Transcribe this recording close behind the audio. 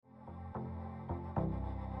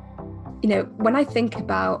when I think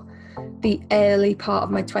about the early part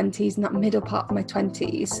of my 20s and that middle part of my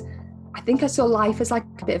 20s, I think I saw life as like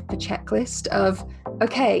a bit of a checklist of,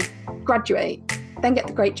 okay, graduate, then get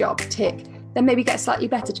the great job, tick, then maybe get a slightly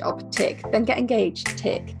better job, tick, then get engaged,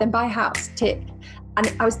 tick, then buy a house, tick.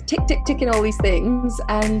 And I was ticking all these things,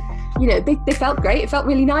 and they felt great. It felt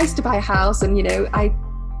really nice to buy a house, and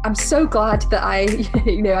I'm so glad that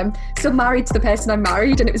I'm still married to the person I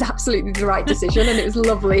married, and it was absolutely the right decision, and it was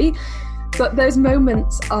lovely. But those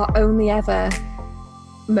moments are only ever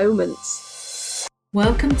moments.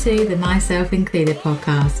 Welcome to the Myself Included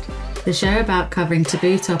podcast, the show about covering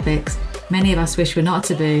taboo topics many of us wish were not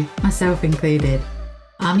taboo, myself included.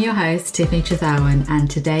 I'm your host, Tiffany Trethowan, and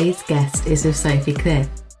today's guest is with Sophie Cliff.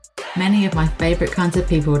 Many of my favourite kinds of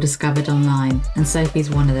people were discovered online, and Sophie's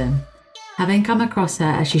one of them. Having come across her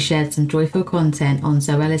as she shared some joyful content on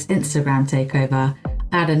Zoella's Instagram takeover,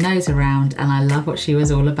 I had a nose around and I love what she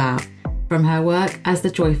was all about. From her work as the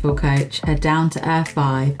joyful coach, her down-to-earth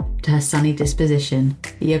vibe, to her sunny disposition.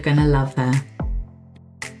 You're gonna love her.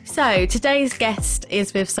 So today's guest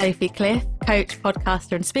is with Sophie Cliff, coach,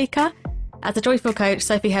 podcaster and speaker. As a joyful coach,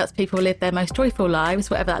 Sophie helps people live their most joyful lives,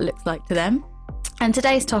 whatever that looks like to them. And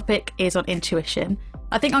today's topic is on intuition.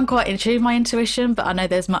 I think I'm quite in tune with my intuition, but I know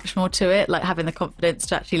there's much more to it, like having the confidence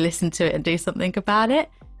to actually listen to it and do something about it.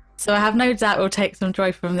 So I have no doubt we'll take some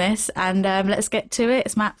joy from this, and let's get to it.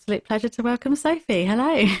 It's my absolute pleasure to welcome Sophie.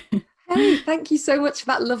 Hello. Hey, thank you so much for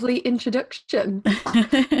that lovely introduction.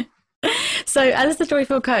 So as the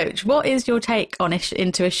joyful coach, what is your take on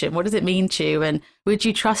intuition? What does it mean to you, and would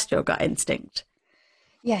you trust your gut instinct?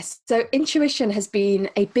 Yes, so intuition has been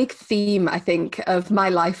a big theme, I think, of my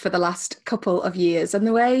life for the last couple of years. And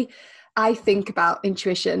the way I think about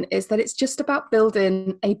intuition is that it's just about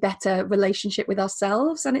building a better relationship with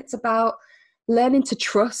ourselves, and it's about learning to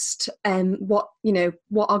trust what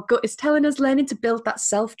our gut is telling us, learning to build that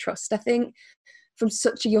self-trust. I think from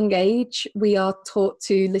such a young age, we are taught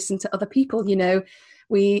to listen to other people.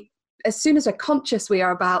 As soon as we're conscious, we are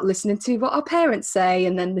about listening to what our parents say,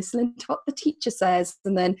 and then listening to what the teacher says.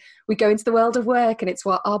 And then we go into the world of work and it's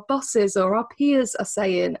what our bosses or our peers are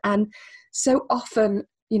saying. And so often,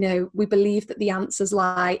 we believe that the answers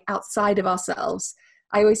lie outside of ourselves.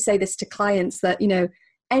 I always say this to clients that,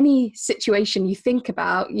 any situation you think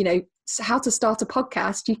about, how to start a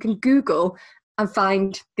podcast, you can Google and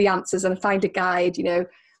find the answers and find a guide.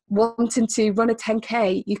 Wanting to run a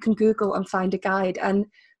 10K, you can Google and find a guide. And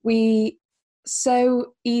we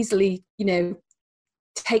so easily,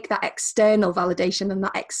 take that external validation and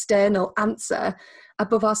that external answer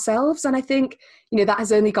above ourselves. And I think, that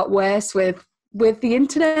has only got worse with the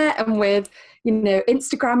internet and with,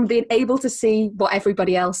 Instagram, being able to see what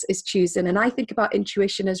everybody else is choosing. And I think about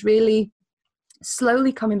intuition as really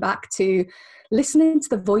slowly coming back to listening to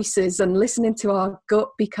the voices and listening to our gut,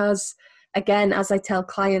 because again, as I tell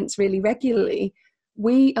clients really regularly,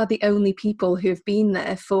 we are the only people who have been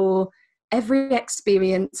there for every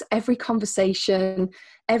experience, every conversation,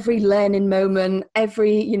 every learning moment,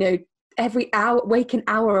 every hour, waking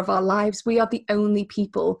hour of our lives. We are the only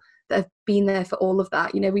people that have been there for all of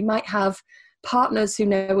that. We might have partners who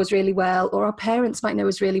know us really well, or our parents might know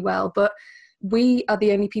us really well, but we are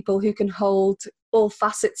the only people who can hold all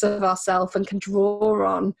facets of ourselves and can draw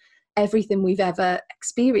on everything we've ever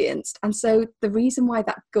experienced. And so the reason why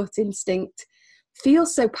that gut instinct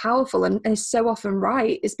feels so powerful and is so often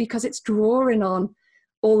right is because it's drawing on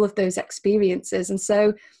all of those experiences. And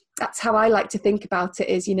so that's how I like to think about it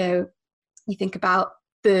is, you think about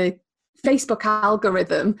the Facebook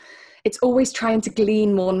algorithm, it's always trying to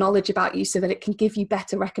glean more knowledge about you so that it can give you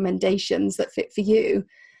better recommendations that fit for you.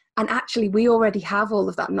 And actually, we already have all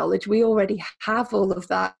of that knowledge. We already have all of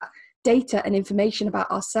that data and information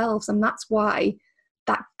about ourselves. And that's why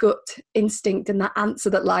that gut instinct and that answer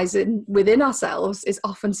that lies within ourselves is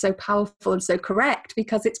often so powerful and so correct,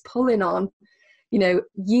 because it's pulling on,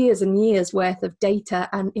 years and years worth of data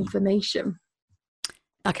and information.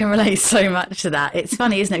 I can relate so much to that. It's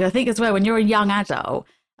funny, isn't it? I think as well, when you're a young adult,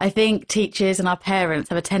 I think teachers and our parents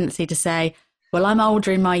have a tendency to say, well, I'm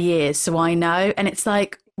older in my years, so I know. And it's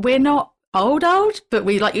like, we're not old, but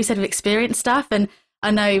we, like you said, we've experienced stuff. And I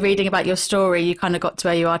know reading about your story, you kind of got to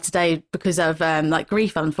where you are today because of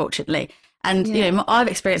grief, unfortunately. And, I've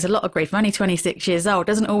experienced a lot of grief. I'm only 26 years old.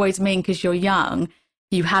 Doesn't always mean because you're young,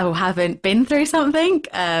 you have or haven't been through something.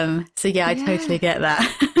 I totally get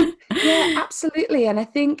that. Yeah, absolutely. And I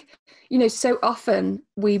think, so often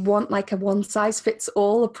we want like a one size fits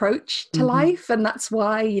all approach to life. And that's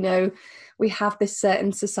why, we have this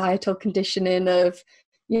certain societal conditioning of,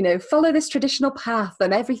 follow this traditional path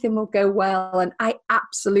and everything will go well. And I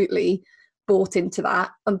absolutely bought into that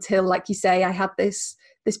until, like you say, I had this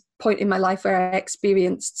point in my life where I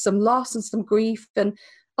experienced some loss and some grief. And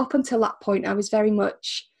up until that point, I was very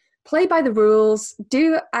much play by the rules,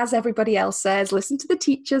 do as everybody else says, listen to the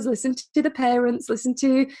teachers, listen to the parents, listen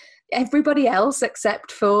to everybody else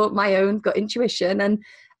except for my own gut intuition. And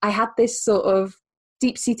I had this sort of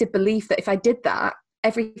deep-seated belief that if I did that,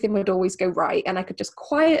 everything would always go right, and I could just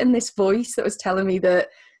quieten this voice that was telling me that,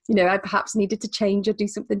 you know, I perhaps needed to change or do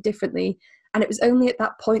something differently. And it was only at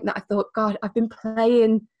that point that I thought, God, I've been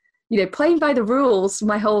playing by the rules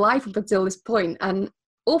my whole life up until this point, and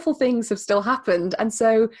awful things have still happened. And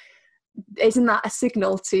so isn't that a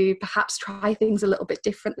signal to perhaps try things a little bit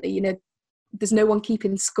differently? You know, there's no one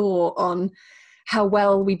keeping score on how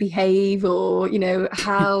well we behave or, you know,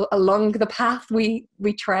 how along the path we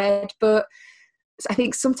tread. But I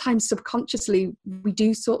think sometimes subconsciously we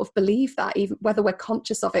do sort of believe that, even whether we're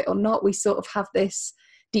conscious of it or not, we sort of have this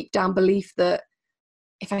deep down belief that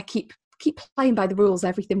if I keep playing by the rules,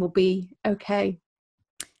 everything will be okay.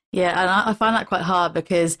 Yeah, and I find that quite hard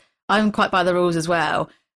because I'm quite by the rules as well,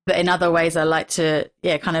 but in other ways I like to,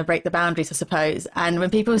 kind of break the boundaries, I suppose. And when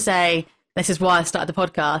people say, this is why I started the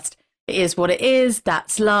podcast, it is what it is,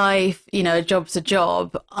 that's life, you know, a job's a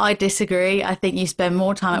job, I disagree. I think you spend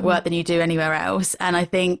more time at work than you do anywhere else. And I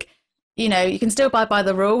think, you know, you can still abide by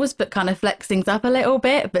the rules, but kind of flex things up a little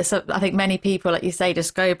bit. But I think many people, like you say,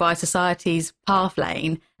 just go by society's path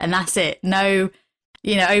lane and that's it. No,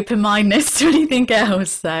 you know, open-mindedness to anything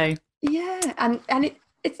else. So yeah, and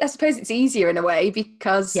it's I suppose it's easier in a way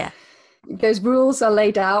because those rules are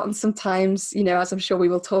laid out, and sometimes, you know, as I'm sure we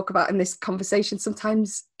will talk about in this conversation,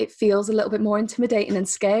 sometimes it feels a little bit more intimidating and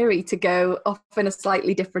scary to go off in a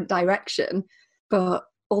slightly different direction. But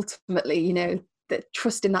ultimately, you know, the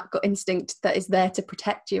trust in that gut instinct that is there to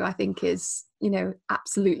protect you, I think is, you know,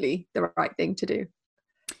 absolutely the right thing to do.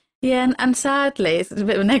 Yeah, and sadly, it's a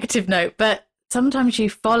bit of a negative note, but sometimes you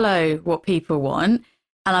follow what people want.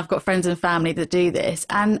 And I've got friends and family that do this,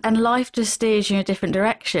 and life just steers you in a different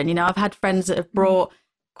direction. You know, I've had friends that have brought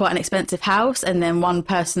quite an expensive house, and then one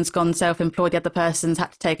person's gone self-employed, the other person's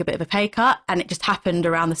had to take a bit of a pay cut, and it just happened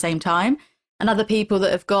around the same time. And other people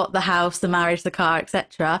that have got the house, the marriage, the car,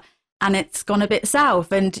 etc., and it's gone a bit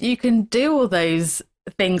south. And you can do all those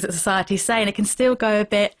things that society's saying, it can still go a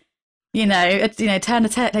bit, take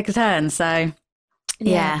a turn. So,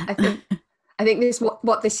 yeah. I think this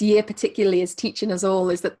what this year particularly is teaching us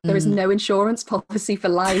all is that there is no insurance policy for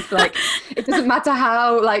life. Like, it doesn't matter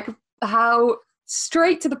how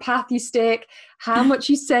straight to the path you stick, how much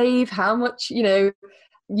you save, how much, you know,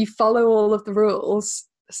 you follow all of the rules.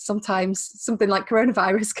 Sometimes something like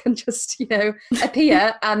coronavirus can just, you know,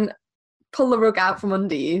 appear and pull the rug out from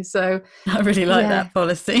under you. So I really like that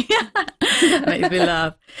policy. Makes me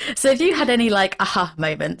laugh. So have you had any like aha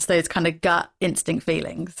moments, those kind of gut instinct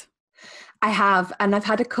feelings? I have, and I've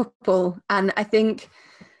had a couple, and I think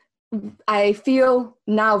I feel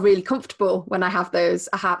now really comfortable when I have those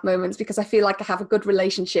aha moments because I feel like I have a good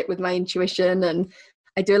relationship with my intuition, and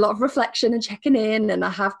I do a lot of reflection and checking in, and I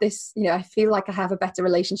have this, you know, I feel like I have a better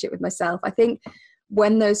relationship with myself. I think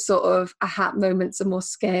when those sort of aha moments are more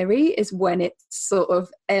scary is when it's sort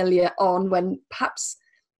of earlier on, when perhaps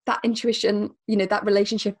that intuition, you know, that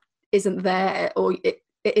relationship isn't there, or it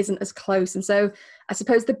isn't as close. And so I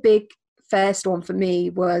suppose the big first one for me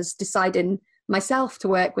was deciding myself to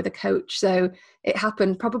work with a coach. So it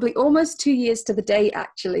happened probably almost 2 years to the date,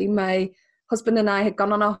 actually. My husband and I had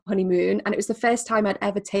gone on our honeymoon, and it was the first time I'd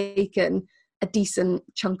ever taken a decent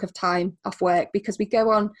chunk of time off work, because we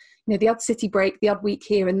go on, you know, the odd city break, the odd week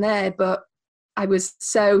here and there, but I was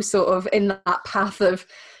so sort of in that path of,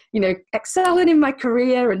 you know, excelling in my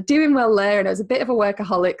career and doing well there, and I was a bit of a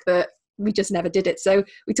workaholic that we just never did it. So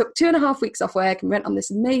we took 2.5 weeks off work and went on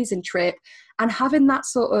this amazing trip, and having that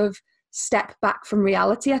sort of step back from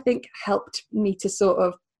reality, I think, helped me to sort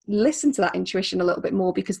of listen to that intuition a little bit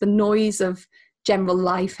more, because the noise of general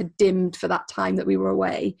life had dimmed for that time that we were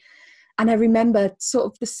away. And I remember sort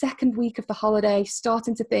of the second week of the holiday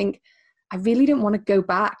starting to think, I really didn't want to go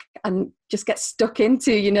back and just get stuck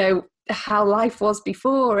into, you know, how life was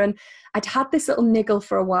before. And I'd had this little niggle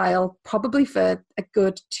for a while, probably for a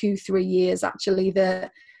good 2-3 years, actually.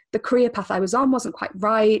 The career path I was on wasn't quite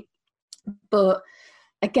right. But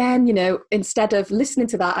again, you know, instead of listening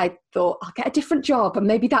to that, I thought, I'll get a different job and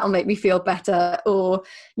maybe that'll make me feel better. Or,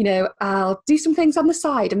 you know, I'll do some things on the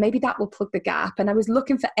side and maybe that will plug the gap. And I was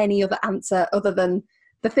looking for any other answer other than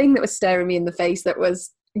the thing that was staring me in the face, that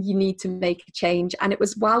was, you need to make a change. And it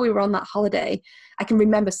was while we were on that holiday, I can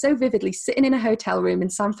remember so vividly sitting in a hotel room in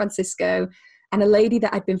San Francisco, and a lady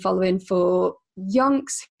that I'd been following for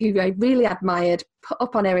yonks, who I really admired, put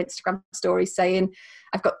up on her Instagram story saying,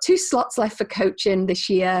 I've got 2 slots left for coaching this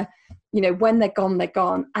year. You know, when they're gone, they're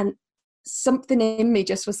gone. And something in me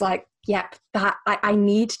just was like, yep, that I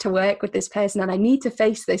need to work with this person, and I need to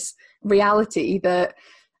face this reality that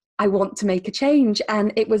I want to make a change.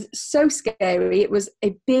 And it was so scary. It was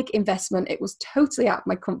a big investment. It was totally out of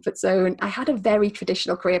my comfort zone. I had a very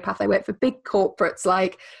traditional career path. I worked for big corporates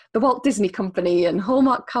like the Walt Disney Company and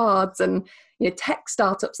Hallmark Cards and, you know, tech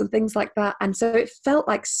startups and things like that. And so it felt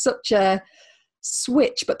like such a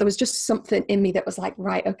switch, but there was just something in me that was like,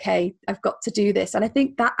 right, okay, I've got to do this. And I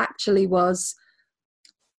think that actually was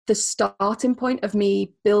the starting point of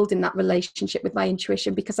me building that relationship with my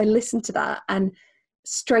intuition, because I listened to that and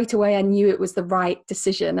straight away I knew it was the right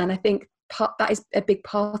decision. And I think that is a big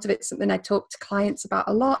part of it. Something I talk to clients about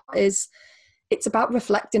a lot is it's about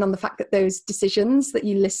reflecting on the fact that those decisions that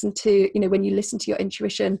you listen to, you know, when you listen to your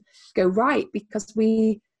intuition, go right, because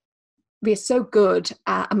we are so good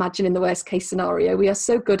at imagining the worst case scenario. We are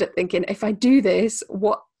so good at thinking, if I do this,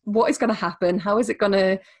 what is going to happen? How is it going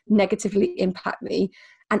to negatively impact me?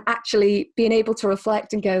 And actually being able to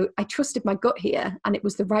reflect and go, I trusted my gut here and it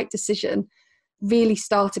was the right decision, really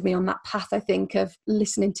started me on that path, I think, of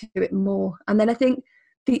listening to it more. And then I think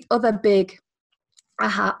the other big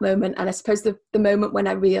aha moment, and I suppose the moment when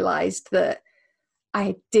I realized that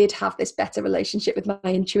I did have this better relationship with my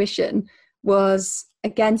intuition, was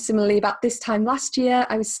again similarly about this time last year.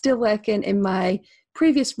 I was still working in my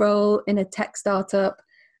previous role in a tech startup,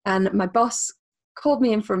 and my boss called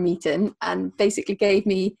me in for a meeting and basically gave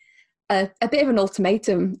me a bit of an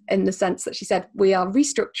ultimatum, in the sense that she said, we are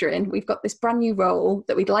restructuring. We've got this brand new role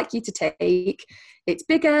that we'd like you to take. It's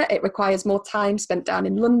bigger. It requires more time spent down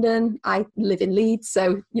in London. I live in Leeds.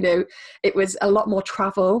 So, you know, it was a lot more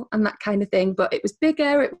travel and that kind of thing, but it was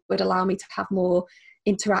bigger. It would allow me to have more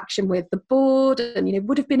interaction with the board, and, you know,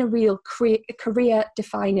 would have been a real career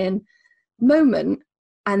defining moment.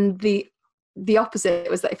 And the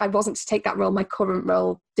opposite was that if I wasn't to take that role, my current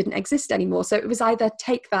role didn't exist anymore. So it was either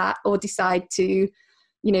take that or decide to,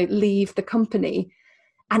 you know, leave the company.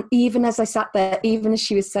 And even as I sat there, even as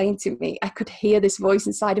she was saying to me, I could hear this voice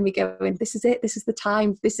inside of me going, this is it. This is the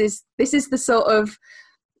time. This is the sort of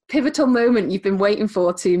pivotal moment you've been waiting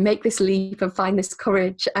for to make this leap and find this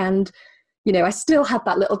courage. And, you know, I still had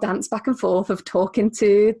that little dance back and forth of talking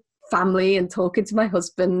to family and talking to my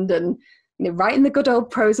husband and, you know, writing the good old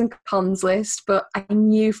pros and cons list. But I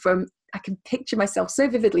knew I can picture myself so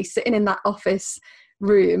vividly sitting in that office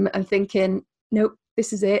room and thinking, nope,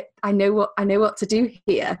 this is it. I know what to do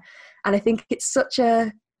here. And I think it's such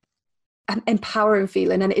an empowering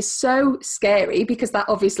feeling, and it is so scary because that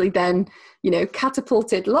obviously then, you know,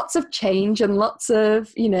 catapulted lots of change and lots of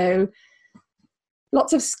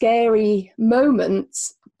scary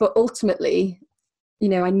moments. But ultimately, you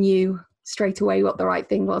know, I knew straight away what the right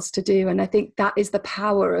thing was to do. And I think that is the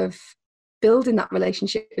power of building that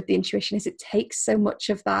relationship with the intuition, is it takes so much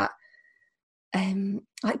of that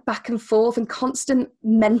like back and forth and constant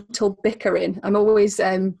mental bickering. I'm always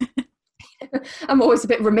a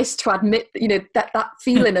bit remiss to admit, you know, that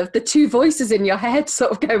feeling of the two voices in your head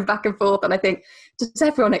sort of going back and forth. And I think, does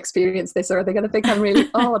everyone experience this, or are they going to think I'm really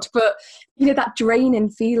odd? But, you know, that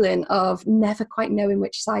draining feeling of never quite knowing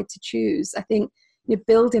which side to choose. I think you're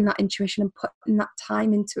building that intuition and putting that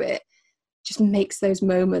time into it just makes those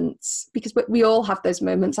moments, because we all have those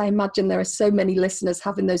moments. I imagine there are so many listeners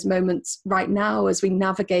having those moments right now as we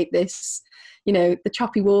navigate this, you know, the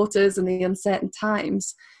choppy waters and the uncertain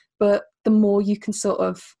times. But the more you can sort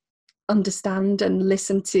of understand and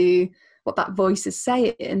listen to what that voice is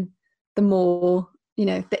saying, the more, you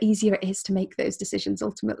know, the easier it is to make those decisions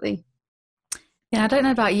ultimately. Yeah, I don't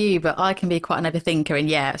know about you, but I can be quite an overthinker, and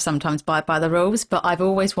yeah, sometimes by the rules, but I've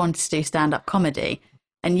always wanted to do stand-up comedy.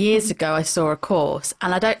 And years ago, I saw a course,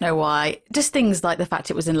 and I don't know why, just things like the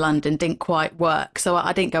fact it was in London didn't quite work, so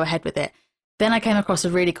I didn't go ahead with it. Then I came across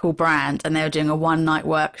a really cool brand, and they were doing a one-night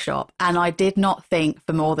workshop, and I did not think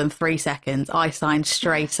for more than 3 seconds. I signed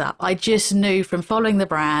straight up. I just knew from following the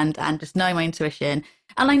brand and just knowing my intuition,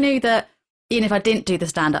 and I knew that even if I didn't do the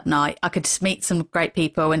stand-up night, I could just meet some great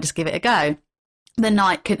people and just give it a go. The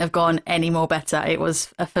night couldn't have gone any more better. It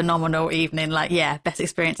was a phenomenal evening, like, yeah, best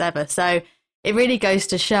experience ever. So it really goes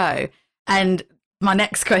to show. And my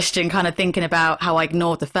next question, kind of thinking about how I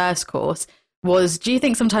ignored the first course, was, do you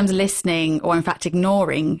think sometimes listening, or in fact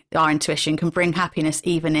ignoring our intuition, can bring happiness,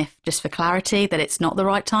 even if just for clarity that it's not the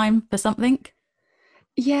right time for something?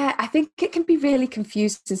 Yeah, I think it can be really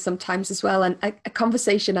confusing sometimes as well. And a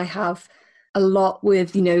conversation I have a lot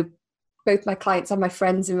with, you know, both my clients and my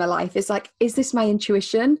friends in my life is like, is this my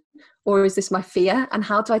intuition, or is this my fear? And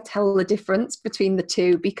how do I tell the difference between the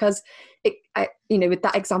two? Because with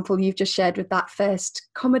that example you've just shared with that first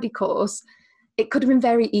comedy course, it could have been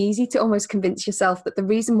very easy to almost convince yourself that the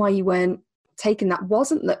reason why you weren't taking that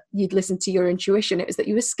wasn't that you'd listened to your intuition. It was that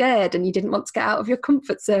you were scared and you didn't want to get out of your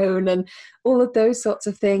comfort zone and all of those sorts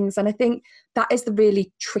of things. And I think that is the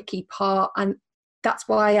really tricky part. And that's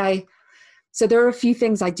why so there are a few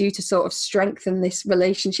things I do to sort of strengthen this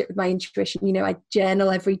relationship with my intuition. I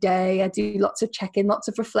journal every day. I do lots of check-in, lots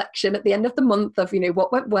of reflection at the end of the month of,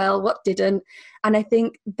 what went well, what didn't. And I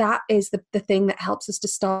think that is the thing that helps us to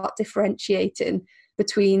start differentiating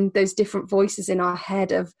between those different voices in our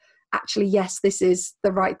head of actually, yes, this is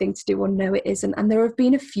the right thing to do, or no, it isn't. And there have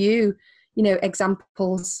been a few,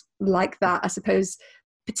 examples like that, I suppose,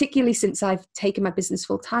 particularly since I've taken my business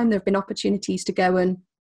full time. There have been opportunities to go and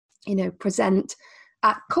present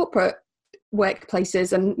at corporate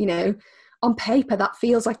workplaces, and on paper that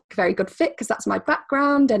feels like a very good fit because that's my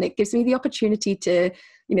background, and it gives me the opportunity to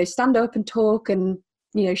stand up and talk and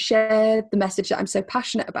share the message that I'm so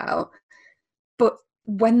passionate about. But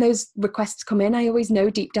when those requests come in, I always know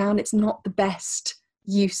deep down it's not the best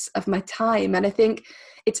use of my time. And I think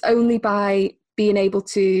it's only by being able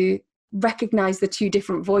to recognize the two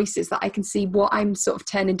different voices that I can see what I'm sort of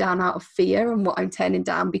turning down out of fear and what I'm turning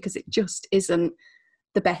down because it just isn't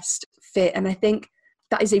the best fit. And I think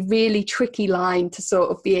that is a really tricky line to sort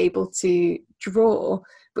of be able to draw.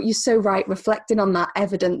 But you're so right, reflecting on that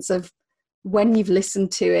evidence of when you've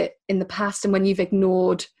listened to it in the past and when you've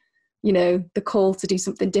ignored the call to do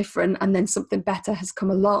something different and then something better has come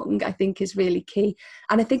along, I think is really key.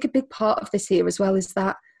 And I think a big part of this here as well is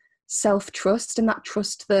that self-trust and that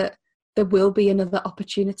trust that there will be another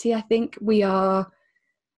opportunity. I think we live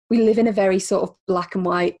in a very sort of black and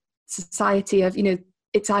white society of,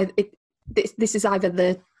 this is either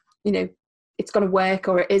the, it's going to work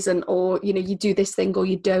or it isn't, or, you do this thing or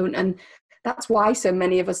you don't. And that's why so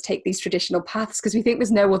many of us take these traditional paths, because we think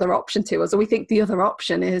there's no other option to us, or we think the other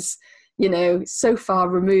option is, so far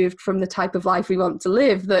removed from the type of life we want to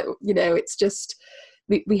live that, it's just,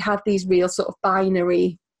 we have these real sort of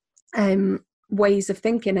binary ways of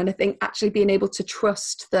thinking. And I think actually being able to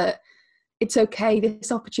trust that it's okay,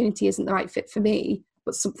 this opportunity isn't the right fit for me,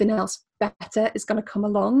 but something else better is going to come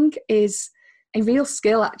along is a real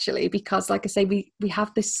skill actually, because like I say, we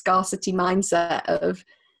have this scarcity mindset of,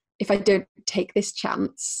 if I don't take this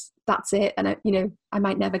chance, that's it. And I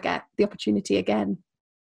might never get the opportunity again.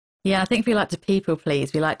 Yeah, I think we like to people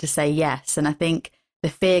please. We like to say yes. And I think the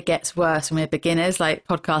fear gets worse when we're beginners. Like,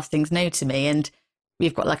 podcasting's new to me, and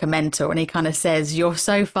we've got like a mentor, and he kind of says, you're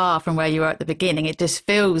so far from where you were at the beginning. It just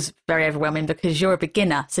feels very overwhelming because you're a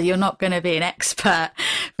beginner. So you're not going to be an expert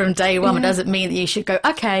from day one. It doesn't mean that you should go,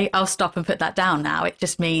 okay, I'll stop and put that down now. It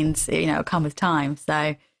just means, it'll come with time.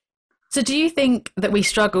 So do you think that we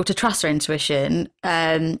struggle to trust our intuition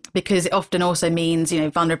because it often also means,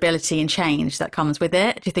 vulnerability and change that comes with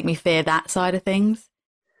it? Do you think we fear that side of things?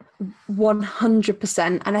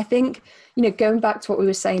 100%. And I think, going back to what we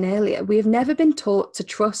were saying earlier, we have never been taught to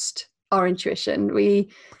trust our intuition. We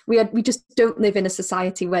just don't live in a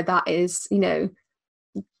society where that is, inbuilt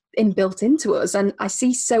into us. And I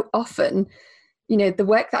see so often, the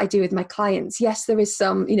work that I do with my clients, yes, there is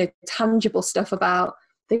some, tangible stuff about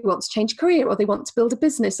they want to change career, or they want to build a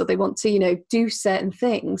business, or they want to, do certain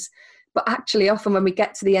things. But actually often when we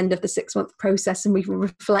get to the end of the 6-month process and we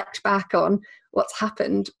reflect back on what's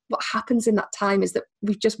happened, what happens in that time is that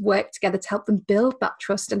we've just worked together to help them build that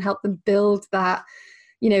trust and help them build that,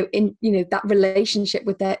 that relationship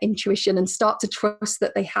with their intuition and start to trust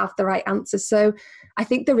that they have the right answers. So I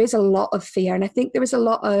think there is a lot of fear, and I think there is a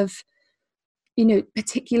lot of,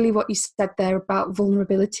 particularly what you said there about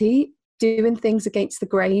vulnerability. Doing things against the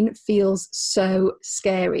grain feels so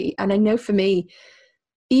scary. And I know for me,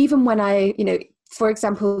 even when I, for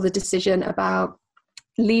example, the decision about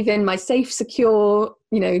leaving my safe, secure,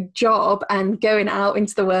 job and going out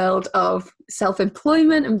into the world of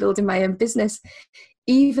self-employment and building my own business,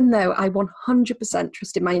 even though I 100%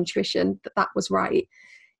 trusted my intuition that was right,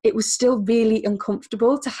 it was still really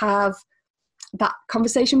uncomfortable to have that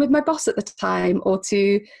conversation with my boss at the time, or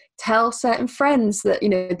to tell certain friends that,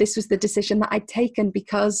 this was the decision that I'd taken,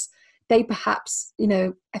 because they perhaps,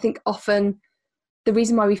 I think often the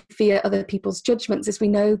reason why we fear other people's judgments is we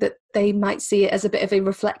know that they might see it as a bit of a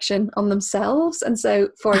reflection on themselves. And so,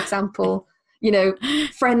 for example,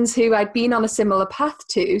 friends who I'd been on a similar path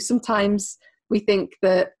to, sometimes we think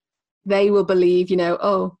that they will believe,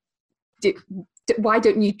 why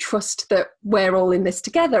don't you trust that we're all in this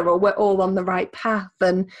together, or we're all on the right path?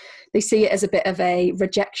 And they see it as a bit of a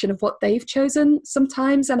rejection of what they've chosen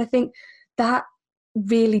sometimes. And I think that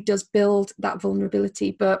really does build that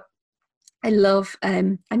vulnerability. But I love,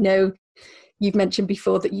 I know you've mentioned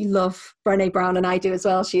before that you love Brené Brown, and I do as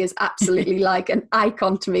well. She is absolutely like an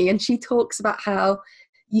icon to me. And she talks about how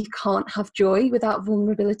you can't have joy without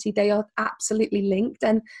vulnerability. They are absolutely linked.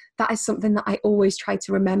 And that is something that I always try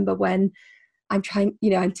to remember when I'm trying,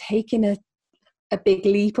 I'm taking a big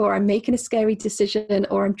leap, or I'm making a scary decision,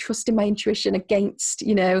 or I'm trusting my intuition against,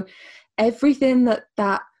 everything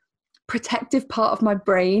that protective part of my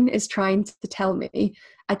brain is trying to tell me.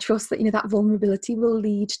 I trust that, that vulnerability will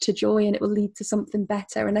lead to joy, and it will lead to something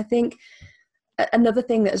better. And I think another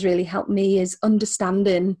thing that has really helped me is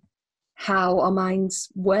understanding how our minds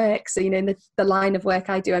work. So, in the line of work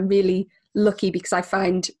I do, I'm really lucky because I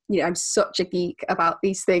find, I'm such a geek about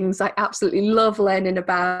these things. I absolutely love learning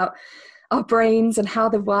about our brains and how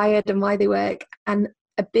they're wired and why they work. And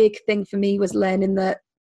a big thing for me was learning that,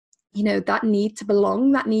 that need to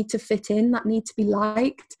belong, that need to fit in, that need to be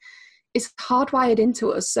liked is hardwired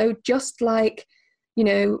into us. So just like,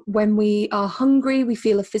 when we are hungry, we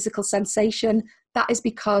feel a physical sensation. That is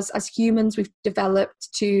because as humans, we've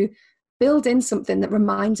developed to build in something that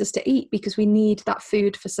reminds us to eat because we need that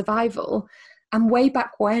food for survival. And way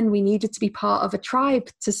back when, we needed to be part of a tribe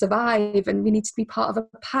to survive, and we needed to be part of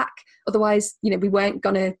a pack. Otherwise, we weren't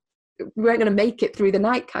gonna make it through the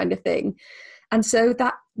night, kind of thing. And so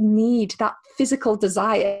that need, that physical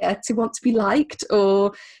desire to want to be liked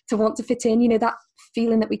or to want to fit in, that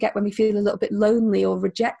feeling that we get when we feel a little bit lonely or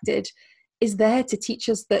rejected, is there to teach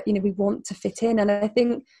us that, we want to fit in. And I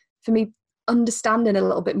think for me, understanding a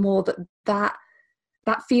little bit more that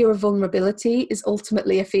fear of vulnerability is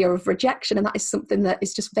ultimately a fear of rejection, and that is something that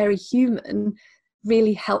is just very human,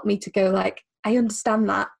 really helped me to go like, I understand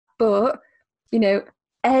that, but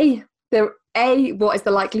what is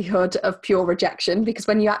the likelihood of pure rejection? Because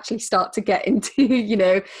when you actually start to get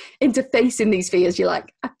into into facing these fears, you're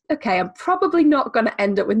like, okay, I'm probably not going to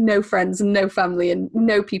end up with no friends and no family and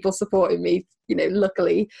no people supporting me,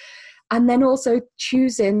 luckily. And then also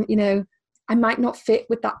choosing, I might not fit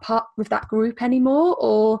with that group anymore,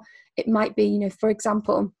 or it might be, for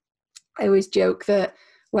example, I always joke that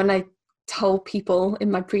when I told people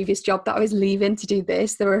in my previous job that I was leaving to do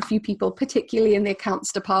this, there were a few people, particularly in the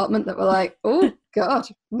accounts department, that were like, oh God,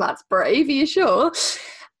 that's brave, are you sure?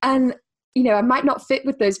 And, I might not fit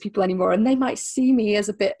with those people anymore, and they might see me as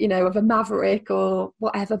a bit, of a maverick or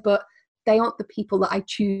whatever, but they aren't the people that I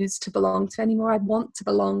choose to belong to anymore. I want to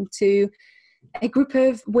belong to a group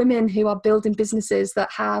of women who are building businesses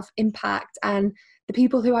that have impact, and the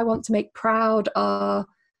people who I want to make proud are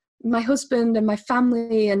my husband and my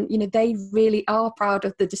family, and they really are proud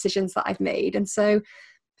of the decisions that I've made. And so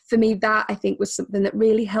for me, that I think was something that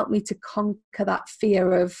really helped me to conquer that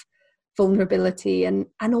fear of vulnerability. And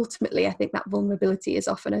ultimately, I think that vulnerability is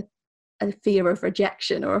often a fear of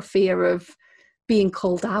rejection or a fear of being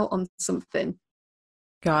called out on something.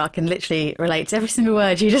 God, I can literally relate to every single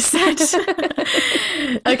word you just said.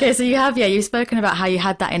 Okay, so you've spoken about how you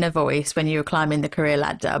had that inner voice when you were climbing the career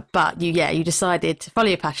ladder, but you decided to follow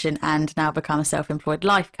your passion and now become a self-employed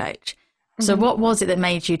life coach. So what was it that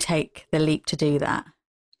made you take the leap to do that?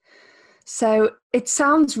 So it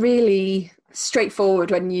sounds really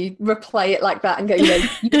straightforward when you replay it like that and go,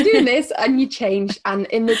 you're doing this and you change. And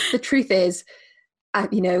the truth is,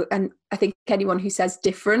 and I think anyone who says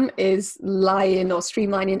different is lying or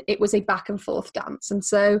streamlining. It was a back and forth dance. And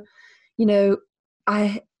so,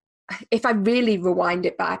 if I really rewind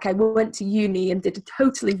it back, I went to uni and did a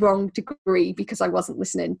totally wrong degree because I wasn't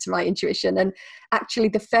listening to my intuition. And actually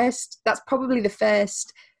that's probably the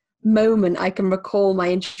first moment I can recall my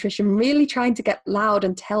intuition really trying to get loud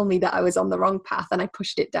and tell me that I was on the wrong path, and I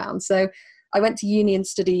pushed it down. So I went to uni and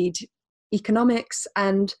studied economics,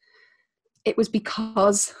 and it was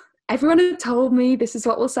because everyone had told me this is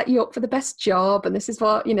what will set you up for the best job, and this is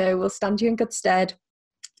what, will stand you in good stead.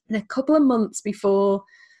 And a couple of months before,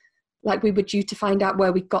 we were due to find out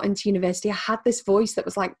where we got into university, I had this voice that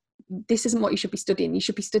was like, this isn't what you should be studying. You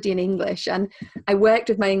should be studying English. And I worked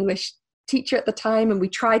with my English teacher at the time, and we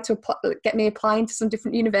tried to get me applying to some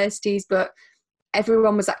different universities, but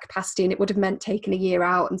everyone was at capacity, and it would have meant taking a year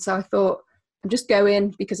out. And so I thought, I'm just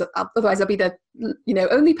going, because otherwise I'll be the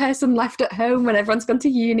only person left at home when everyone's gone to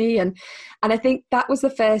uni. And I think that was the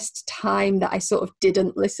first time that I sort of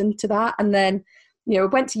didn't listen to that. And then, I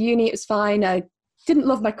went to uni, it was fine. I didn't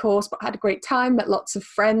love my course, but I had a great time, met lots of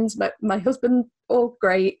friends, met my husband, all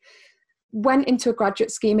great. Went into a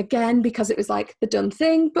graduate scheme again because it was like the done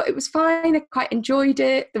thing, but it was fine. I quite enjoyed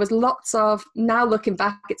it. There was lots of, now looking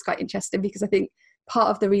back, it's quite interesting because I think part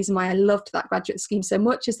of the reason why I loved that graduate scheme so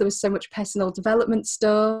much is there was so much personal development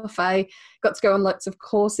stuff. I got to go on lots of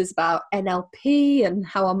courses about NLP and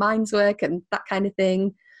how our minds work and that kind of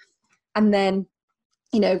thing. And then,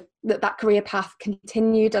 that career path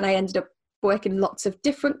continued, and I ended up working in lots of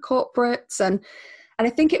different corporates. And I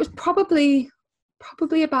think it was probably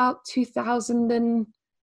about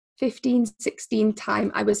 2015, 16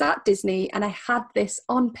 time, I was at Disney and I had this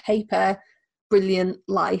on paper brilliant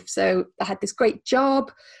life. So I had this great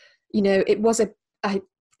job. I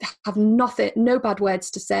have no bad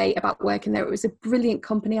words to say about working there. It was a brilliant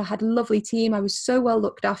company. I had a lovely team. I was so well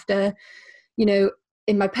looked after.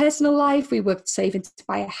 In my personal life, we were saving to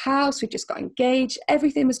buy a house. We just got engaged.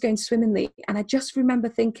 Everything was going swimmingly. And I just remember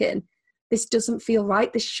thinking, this doesn't feel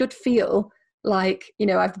right. This should feel like,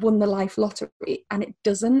 I've won the life lottery, and it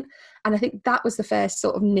doesn't. And I think that was the first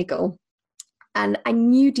sort of niggle. And I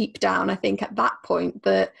knew deep down, I think at that point,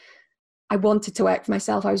 that I wanted to work for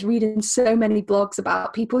myself. I was reading so many blogs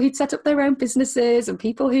about people who'd set up their own businesses and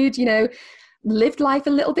people who'd, lived life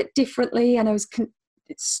a little bit differently. And I was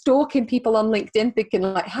stalking people on LinkedIn thinking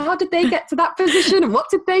like, how did they get to that position and what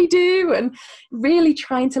did they do? And really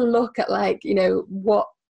trying to look at what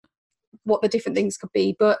the different things could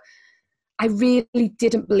be. But I really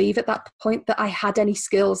didn't believe at that point that I had any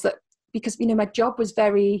skills because my job was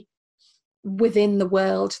very within the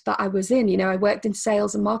world that I was in. I worked in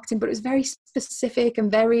sales and marketing, but it was very specific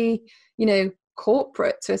and very,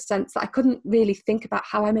 corporate to a sense that I couldn't really think about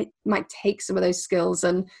how I might take some of those skills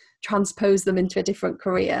and transpose them into a different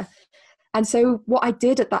career. And so what I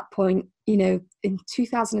did at that point, in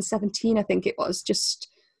 2017, I think it was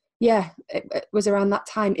it was around that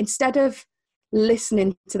time, instead of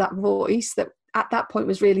listening to that voice that at that point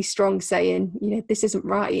was really strong saying, this isn't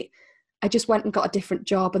right, I just went and got a different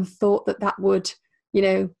job and thought that would,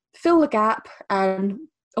 fill the gap and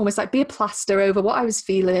almost like be a plaster over what I was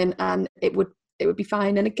feeling, and it would be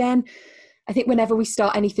fine. And again, I think whenever we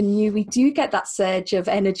start anything new, we do get that surge of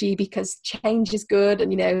energy because change is good.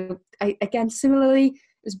 And, again, similarly,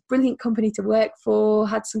 it was a brilliant company to work for,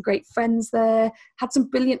 had some great friends there, had some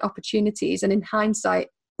brilliant opportunities. And in hindsight,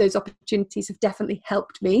 those opportunities have definitely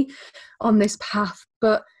helped me on this path.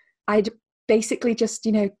 But I'd basically just,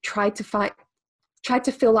 tried to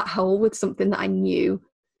fill that hole with something that I knew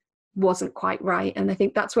wasn't quite right. And I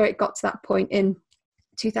think that's where it got to that point in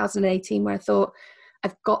 2018 where I thought,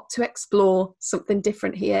 I've got to explore something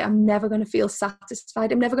different here. I'm never going to feel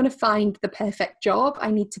satisfied. I'm never going to find the perfect job. I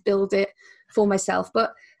need to build it for myself.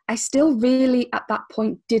 But I still really at that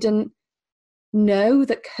point didn't know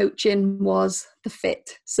that coaching was the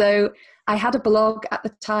fit. So I had a blog at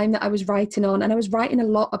the time that I was writing on, and I was writing a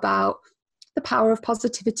lot about the power of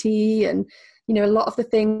positivity and, a lot of the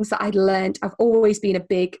things that I'd learned. I've always been a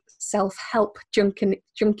big self-help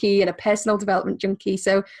junkie and a personal development junkie.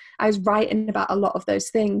 So I was writing about a lot of those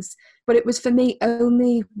things. But it was for me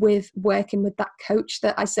only with working with that coach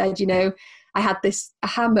that I said, I had this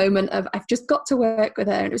aha moment of I've just got to work with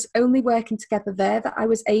her. And it was only working together there that I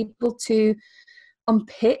was able to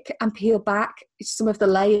unpick and peel back some of the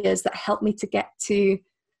layers that helped me to get to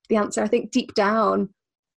the answer. I think deep down,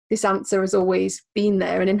 this answer has always been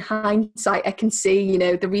there. And in hindsight, I can see,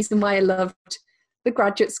 the reason why I loved the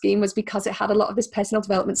graduate scheme was because it had a lot of this personal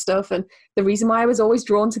development stuff. And the reason why I was always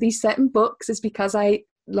drawn to these certain books is because I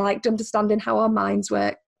liked understanding how our minds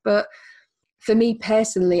work. But for me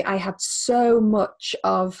personally, I had so much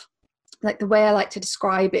of, like, the way I like to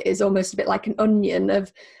describe it is almost a bit like an onion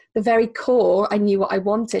of the very core. I knew what I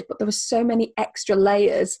wanted, but there were so many extra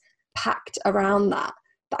layers packed around that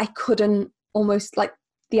I couldn't, almost like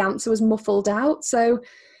the answer was muffled out. So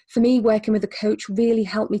for me, working with a coach really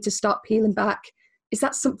helped me to start peeling back. Is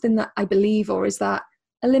that something that I believe, or is that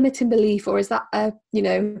a limiting belief, or is that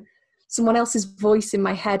someone else's voice in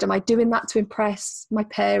my head? Am I doing that to impress my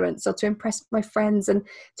parents or to impress my friends? And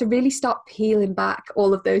to really start peeling back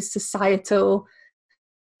all of those societal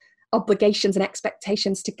obligations and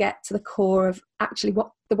expectations to get to the core of actually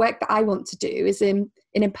what the work that I want to do is in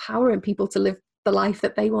empowering people to live the life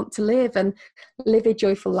that they want to live and live a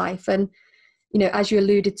joyful life. And, as you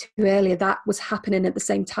alluded to earlier, that was happening at the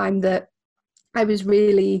same time that I was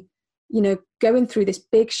really, going through this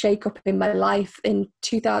big shake-up in my life in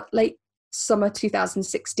late summer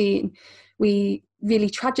 2016. We really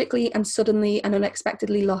tragically and suddenly and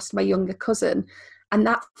unexpectedly lost my younger cousin. And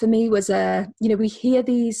that for me was we hear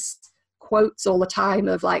these quotes all the time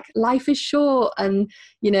of like, life is short and,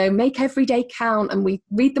 make every day count. And we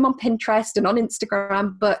read them on Pinterest and on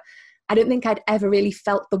Instagram, but I don't think I'd ever really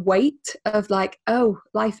felt the weight of like, oh,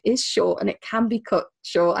 life is short and it can be cut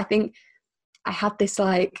short. I think I had this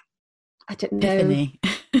like, I don't know.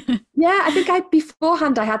 Yeah, I think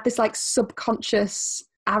beforehand I had this like subconscious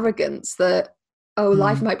arrogance that, oh,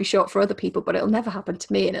 life might be short for other people, but it'll never happen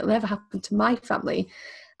to me and it'll never happen to my family.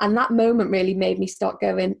 And that moment really made me start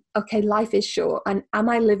going, okay, life is short. And am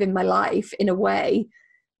I living my life in a way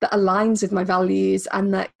that aligns with my values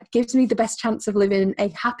and that gives me the best chance of living a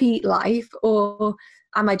happy life, or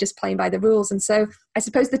am I just playing by the rules? And so I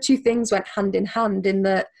suppose the two things went hand in hand, in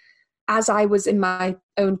that as I was in my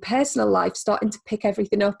own personal life starting to pick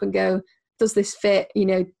everything up and go, does this fit? You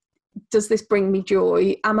know, does this bring me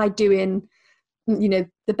joy? Am I doing, you know,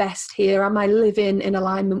 the best here? Am I living in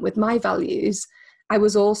alignment with my values? I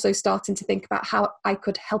was also starting to think about how I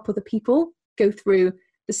could help other people go through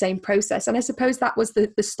the same process. And I suppose that was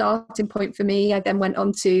the starting point for me. I then went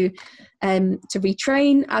on to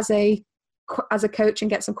retrain as a coach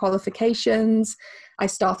and get some qualifications. I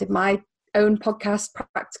started my own podcast,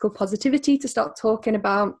 Practical Positivity, to start talking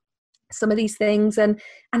about some of these things, and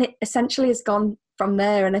it essentially has gone from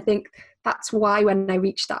there. And I think that's why when I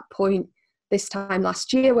reached that point this time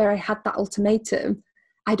last year where I had that ultimatum,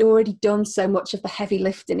 I'd already done so much of the heavy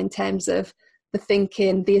lifting in terms of the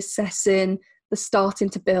thinking, the assessing, the starting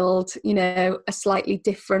to build, you know, a slightly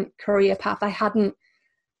different career path. I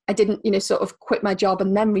didn't, you know, sort of quit my job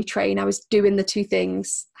and then retrain. I was doing the two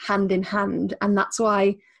things hand in hand. And that's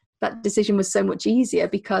why that decision was so much easier,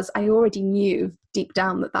 because I already knew deep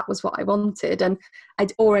down that that was what I wanted. And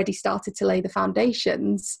I'd already started to lay the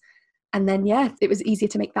foundations. And then, yeah, it was easier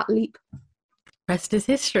to make that leap. Rest is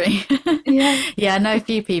history. Yeah. Yeah, I know a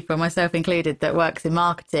few people, myself included, that works in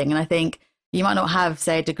marketing. And I think you might not have,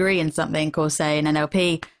 say, a degree in something or, say, an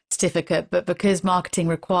NLP certificate, but because marketing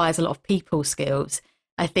requires a lot of people skills,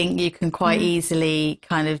 I think you can quite easily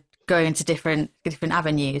kind of go into different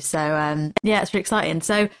avenues. So, yeah, it's really exciting.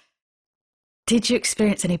 So did you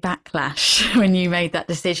experience any backlash when you made that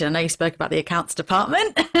decision? I know you spoke about the accounts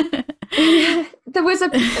department. Yeah, there was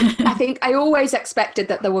I think I always expected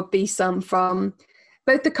that there would be some from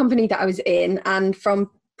both the company that I was in and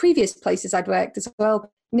from previous places I'd worked as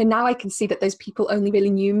well. You know, now I can see that those people only really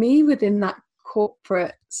knew me within that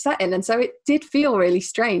corporate setting. And so it did feel really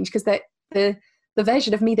strange, because the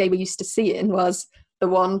version of me they were used to seeing was the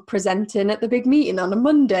one presenting at the big meeting on a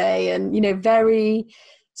Monday and, you know, very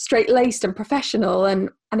straight-laced and professional. And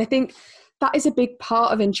I think that is a big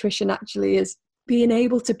part of intuition, actually, is being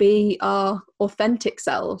able to be our authentic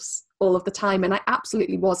selves all of the time. And I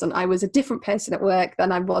absolutely wasn't. I was a different person at work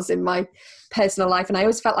than I was in my personal life. And I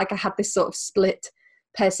always felt like I had this sort of split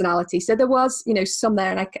personality. So there was, you know, some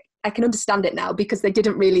there, and I can understand it now, because they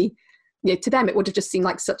didn't really, you know, to them, it would have just seemed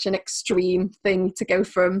like such an extreme thing to go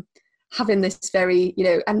from having this very, you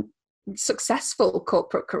know, and successful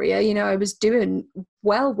corporate career. You know, I was doing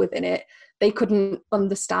well within it. They couldn't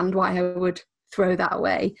understand why I would throw that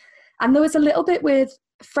away. And there was a little bit with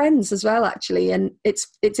friends as well, actually. And it's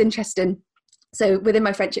interesting. So within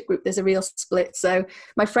my friendship group, there's a real split. So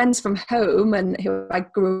my friends from home and who I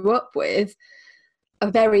grew up with are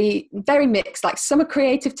very, very mixed. Like, some are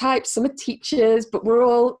creative types, some are teachers, but we're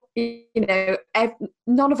all, you know,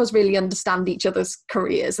 none of us really understand each other's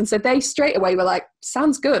careers. And so they straight away were like,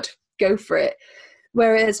 sounds good, go for it.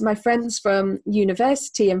 Whereas my friends from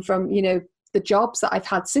university and from, you know, the jobs that I've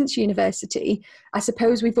had since university, I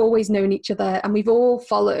suppose we've always known each other and we've all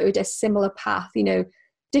followed a similar path. You know,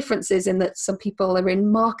 differences in that some people are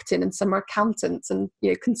in marketing and some are accountants and, you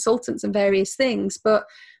know, consultants and various things, but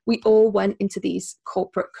we all went into these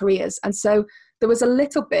corporate careers. And so there was a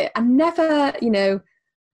little bit, and never, you know,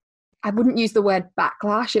 I wouldn't use the word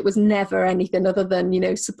backlash. It was never anything other than, you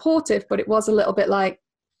know, supportive, but it was a little bit like,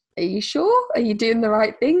 are you sure? Are you doing the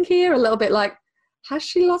right thing here? A little bit like, has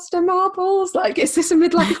she lost her marbles? Like, is this a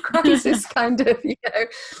midlife crisis kind of, you know,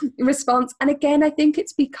 response? And again, I think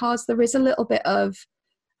it's because there is a little bit of,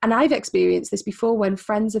 and I've experienced this before, when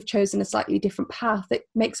friends have chosen a slightly different path, it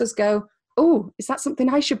makes us go, oh, is that something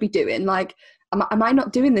I should be doing? Like, am I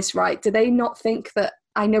not doing this right? Do they not think that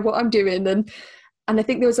I know what I'm doing? And I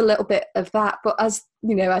think there was a little bit of that. But as,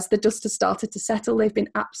 you know, as the dust has started to settle, they've been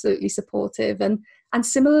absolutely supportive. And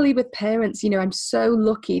similarly with parents, you know, I'm so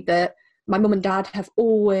lucky that my mum and dad have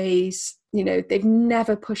always, you know, they've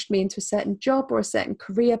never pushed me into a certain job or a certain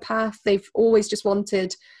career path. They've always just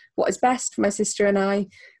wanted what is best for my sister and I.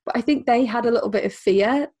 But I think they had a little bit of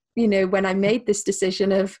fear, you know, when I made this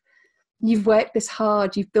decision of, you've worked this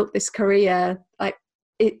hard, you've built this career, like,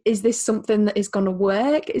 is this something that is going to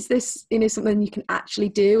work? Is this, you know, something you can actually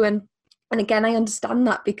do? And again, I understand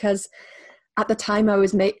that, because at the time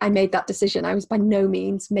I made that decision, I was by no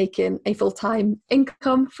means making a full-time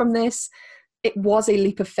income from this. It was a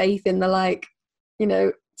leap of faith in the, like, you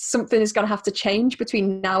know, something is going to have to change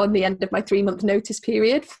between now and the end of my 3-month notice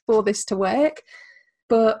period for this to work.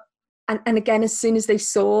 But, and again, as soon as they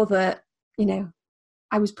saw that, you know,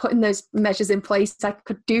 I was putting those measures in place, I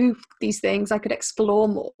could do these things, I could explore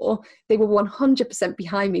more, they were 100%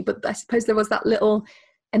 behind me. But I suppose there was that little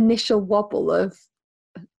initial wobble of,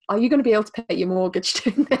 are you going to be able to pay your mortgage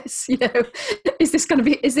doing this? You know, is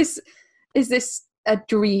this a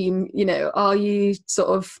dream? You know, are you sort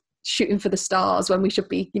of shooting for the stars when we should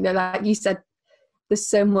be, you know, like you said, there's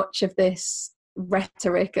so much of this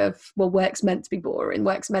rhetoric of, well, work's meant to be boring,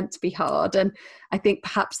 work's meant to be hard. And I think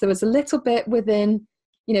perhaps there was a little bit within,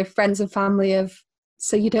 you know, friends and family of,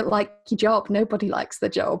 so you don't like your job? Nobody likes the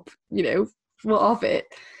job, you know, what of it?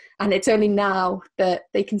 And it's only now that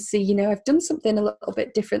they can see, you know, I've done something a little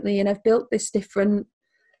bit differently and I've built this different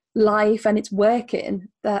life and it's working,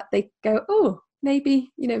 that they go, oh,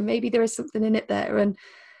 maybe, you know, maybe there is something in it there. And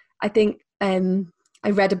I think I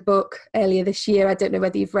read a book earlier this year, I don't know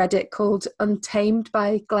whether you've read it, called Untamed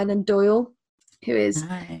by Glennon Doyle, who is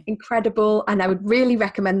incredible. And I would really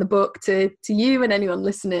recommend the book to you and anyone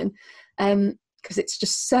listening, because it's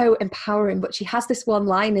just so empowering. But she has this one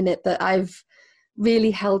line in it that I've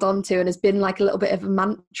really held on to and has been like a little bit of a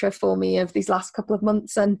mantra for me of these last couple of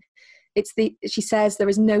months. And she says, there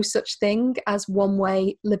is no such thing as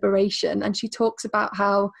one-way liberation. And she talks about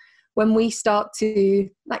how when we start to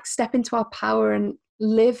like step into our power and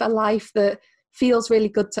live a life that feels really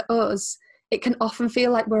good to us, it can often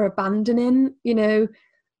feel like we're abandoning, you know,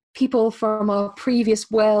 people from our previous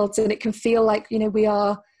worlds. And it can feel like, you know, we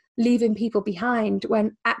are leaving people behind,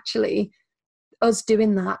 when actually us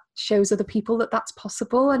doing that shows other people that that's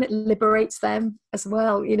possible, and it liberates them as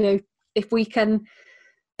well. You know, if we can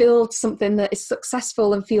build something that is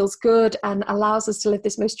successful and feels good and allows us to live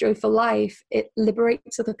this most joyful life, it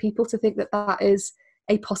liberates other people to think that that is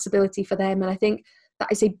a possibility for them. And I think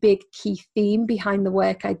that is a big key theme behind the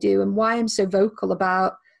work I do, and why I'm so vocal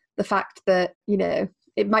about the fact that, you know,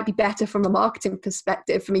 it might be better from a marketing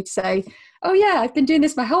perspective for me to say, oh yeah, I've been doing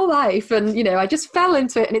this my whole life and, you know, I just fell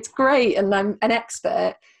into it and it's great and I'm an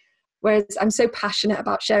expert. Whereas I'm so passionate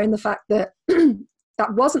about sharing the fact that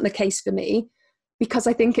that wasn't the case for me, because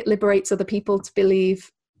I think it liberates other people to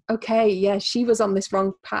believe, okay, yeah, she was on this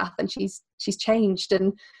wrong path and she's changed,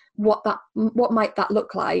 and what might that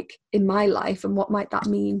look like in my life, and what might that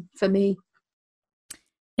mean for me?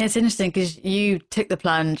 Yeah, it's interesting because you took the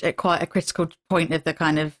plunge at quite a critical point of the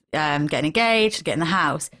kind of getting engaged, getting the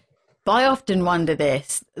house. But I often wonder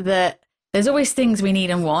that there's always things we need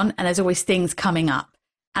and want, and there's always things coming up,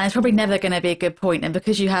 and it's probably never going to be a good point. And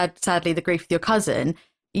because you had, sadly, the grief with your cousin,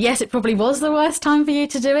 yes, it probably was the worst time for you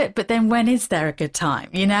to do it, but then when is there a good time,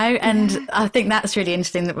 you know? And I think that's really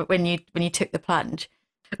interesting, that when you took the plunge.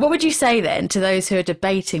 What would you say then to those who are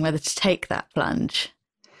debating whether to take that plunge?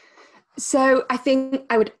 So I think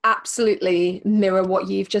I would absolutely mirror what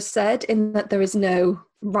you've just said, in that there is no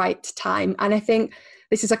right time. And I think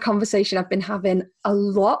this is a conversation I've been having a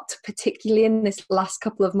lot, particularly in this last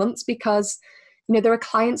couple of months, because, you know, there are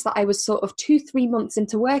clients that I was sort of 2-3 months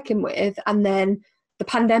into working with, and then the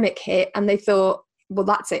pandemic hit and they thought, well,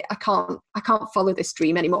 that's it. I can't follow this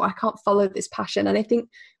dream anymore. I can't follow this passion. And I think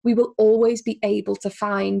we will always be able to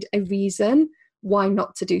find a reason why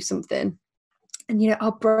not to do something. And, you know,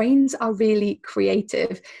 our brains are really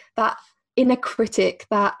creative. That inner critic,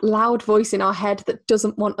 that loud voice in our head that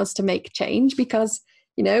doesn't want us to make change, because,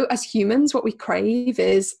 you know, as humans, what we crave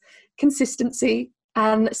is consistency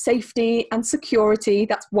and safety and security.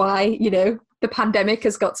 That's why, you know, the pandemic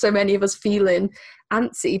has got so many of us feeling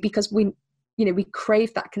antsy, because we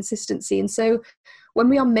crave that consistency. And so when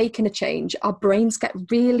we are making a change, our brains get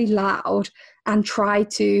really loud and try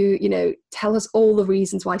to, you know, tell us all the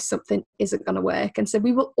reasons why something isn't going to work. And so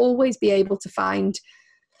we will always be able to find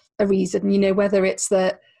a reason, you know, whether it's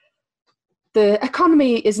that the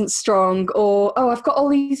economy isn't strong, or, oh, I've got all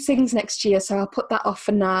these things next year, so I'll put that off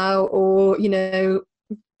for now, or, you know,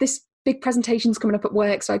 this big presentation's coming up at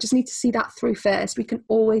work, so I just need to see that through first. We can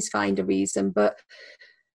always find a reason. But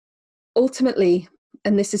ultimately,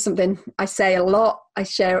 and this is something I say a lot, I've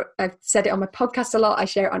said it on my podcast a lot, I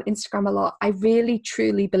share it on Instagram a lot, I really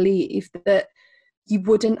truly believe that you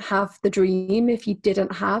wouldn't have the dream if you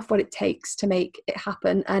didn't have what it takes to make it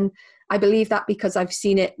happen. And I believe that because I've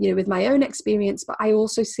seen it, you know, with my own experience, but I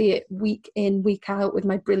also see it week in, week out with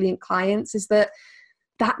my brilliant clients, is that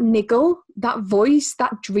niggle, that voice,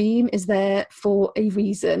 that dream is there for a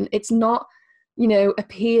reason. It's not, you know,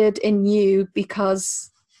 appeared in you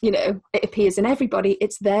because, you know, it appears in everybody.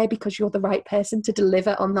 It's there because you're the right person to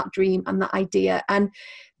deliver on that dream and that idea. And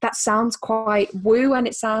that sounds quite woo, and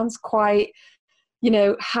it sounds quite, you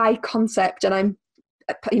know, high concept. And I'm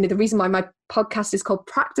the reason why my podcast is called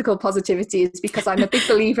Practical Positivity is because I'm a big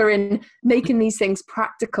believer in making these things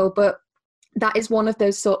practical. But that is one of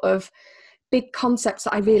those sort of big concepts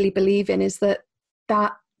that I really believe in, is that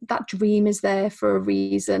dream is there for a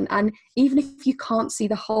reason. And even if you can't see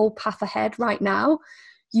the whole path ahead right now,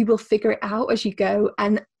 you will figure it out as you go.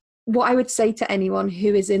 And what I would say to anyone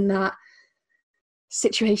who is in that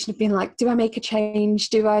situation of being like, do I make a change?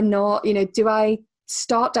 Do I not? Do I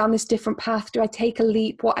start down this different path? Do I take a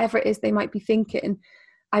leap? Whatever it is they might be thinking,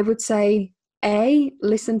 I would say, A,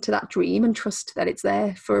 listen to that dream and trust that it's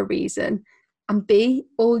there for a reason. And B,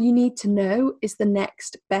 all you need to know is the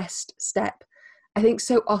next best step. I think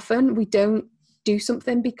so often we don't do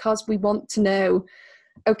something because we want to know,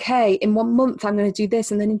 okay, in 1 month I'm going to do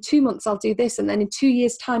this, and then in 2 months I'll do this, and then in 2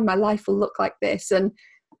 years' time my life will look like this. And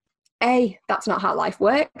A, that's not how life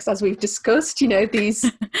works, as we've discussed.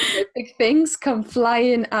 These big things come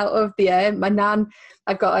flying out of the air. My nan,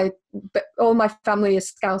 all my family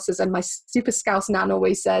is Scousers, and my super Scouse nan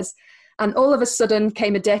always says, and all of a sudden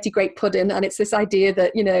came a dirty great pudding. And it's this idea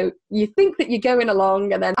that, you think that you're going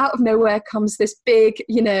along, and then out of nowhere comes this big,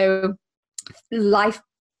 life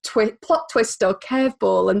plot twist or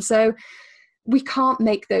curveball. And so we can't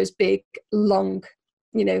make those big, long-term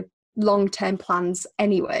plans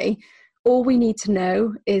anyway. All we need to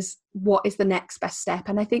know is what is the next best step.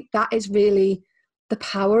 And I think that is really the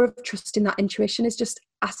power of trusting that intuition, is just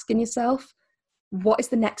asking yourself, what is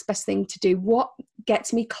the next best thing to do? What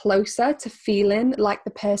gets me closer to feeling like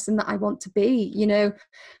the person that I want to be?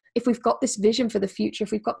 If we've got this vision for the future,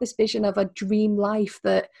 if we've got this vision of a dream life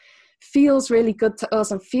that feels really good to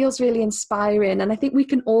us and feels really inspiring, and I think we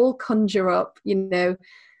can all conjure up,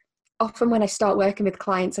 often when I start working with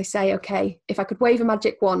clients, I say, okay, if I could wave a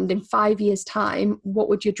magic wand in 5 years' time, what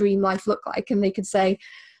would your dream life look like? And they could say,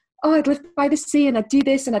 oh, I'd live by the sea, and I'd do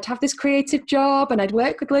this, and I'd have this creative job, and I'd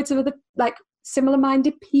work with loads of other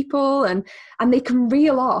similar-minded people, and they can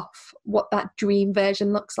reel off what that dream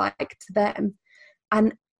version looks like to them.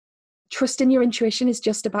 And trusting your intuition is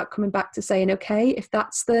just about coming back to saying, okay, if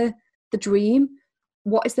that's the dream,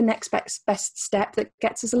 what is the next best step that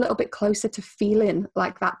gets us a little bit closer to feeling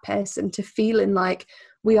like that person, to feeling like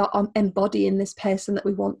we are embodying this person that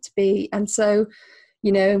we want to be. And so,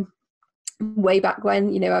 way back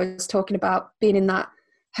when, I was talking about being in that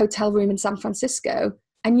hotel room in San Francisco,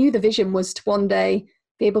 I knew the vision was to one day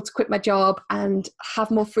be able to quit my job and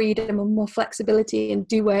have more freedom and more flexibility and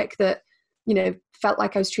do work that, felt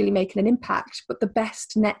like I was truly making an impact. But the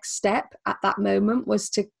best next step at that moment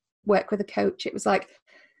was to work with a coach. It was like,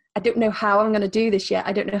 I don't know how I'm going to do this yet.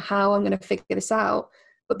 I don't know how I'm going to figure this out.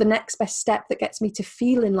 But the next best step that gets me to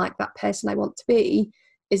feeling like that person I want to be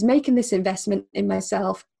is making this investment in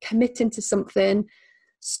myself, committing to something,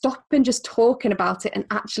 stopping just talking about it and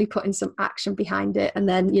actually putting some action behind it. And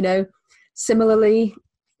then, similarly,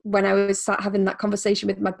 when I was sat having that conversation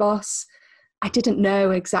with my boss, I didn't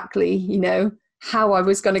know exactly, how I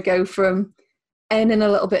was going to go from earning a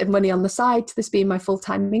little bit of money on the side to this being my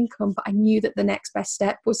full-time income. But I knew that the next best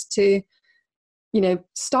step was to,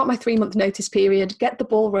 start my 3-month notice period, get the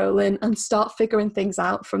ball rolling, and start figuring things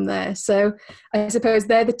out from there. So I suppose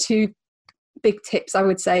they're the two big tips I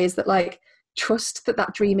would say, is that trust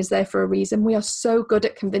that dream is there for a reason. We are so good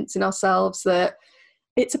at convincing ourselves that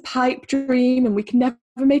it's a pipe dream and we can never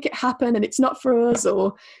make it happen and it's not for us,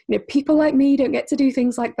 or people like me don't get to do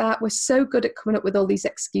things like that. We're so good at coming up with all these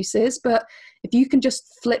excuses. But if you can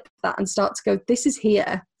just flip that and start to go, this is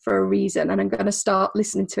here for a reason, and I'm going to start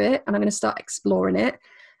listening to it, and I'm going to start exploring it,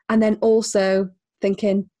 and then also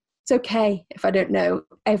thinking, it's okay if I don't know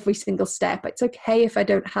every single step. It's okay if I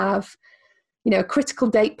don't have a critical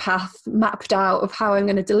date path mapped out of how I'm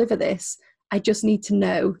going to deliver this. I just need to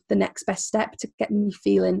know the next best step to get me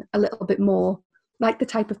feeling a little bit more like the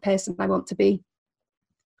type of person I want to be.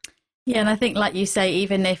 Yeah, and I think, like you say,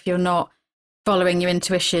 even if you're not following your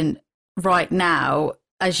intuition right now,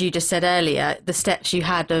 as you just said earlier, the steps you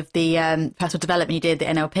had of the personal development you did, the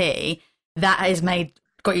NLP, that has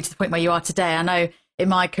got you to the point where you are today. I know in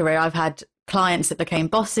my career, I've had clients that became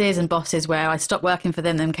bosses, and bosses where I stopped working for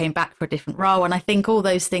them and came back for a different role. And I think all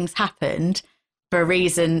those things happened for a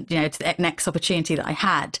reason, to the next opportunity that I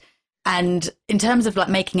had. And in terms of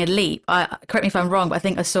making a leap, correct me if I'm wrong, but I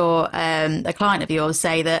think I saw a client of yours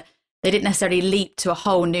say that they didn't necessarily leap to a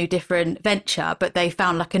whole new different venture, but they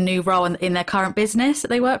found a new role in their current business that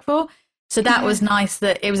they work for. So that was nice,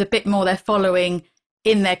 that it was a bit more they're following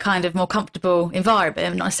in their kind of more comfortable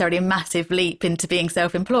environment, not necessarily a massive leap into being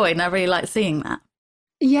self-employed. And I really like seeing that.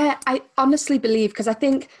 Yeah, I honestly believe, because I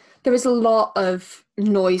think there is a lot of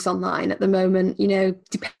noise online at the moment, you know,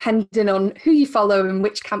 depending on who you follow and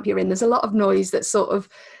which camp you're in. There's a lot of noise that sort of,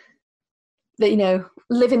 that, you know,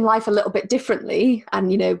 living life a little bit differently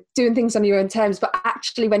and, you know, doing things on your own terms. But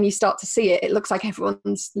actually, when you start to see it, it looks like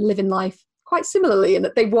everyone's living life quite similarly, and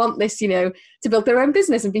that they want this, you know, to build their own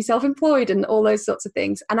business and be self-employed and all those sorts of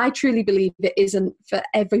things. And I truly believe it isn't for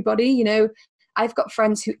everybody. You know, I've got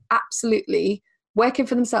friends who absolutely working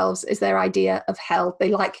for themselves is their idea of hell.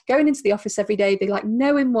 They like going into the office every day. They like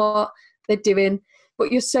knowing what they're doing.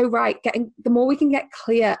 But you're so right. The more we can get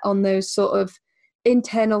clear on those sort of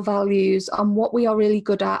internal values, on what we are really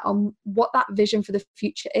good at, on what that vision for the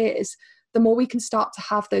future is, the more we can start to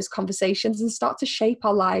have those conversations and start to shape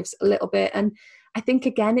our lives a little bit. And I think,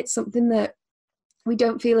 again, it's something that we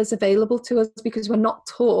don't feel is available to us because we're not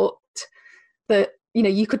taught that, you know,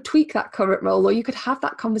 you could tweak that current role or you could have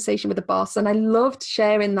that conversation with the boss. And I loved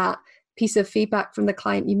sharing that piece of feedback from the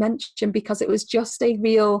client you mentioned, because it was just a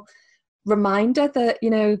real reminder that, you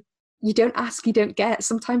know, you don't ask, you don't get.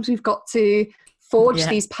 Sometimes we've got to forge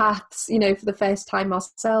these paths, you know, for the first time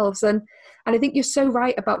ourselves. And I think you're so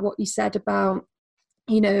right about what you said about,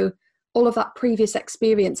 you know, all of that previous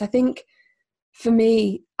experience. I think for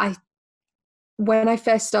me, when I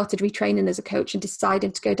first started retraining as a coach and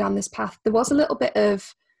deciding to go down this path, there was a little bit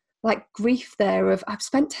of like grief there of, I've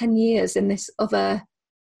spent 10 years in this other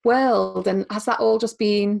world, and has that all just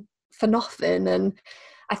been for nothing? And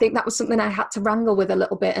I think that was something I had to wrangle with a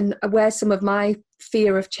little bit. And where some of my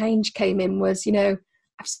fear of change came in was, you know,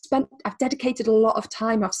 I've dedicated a lot of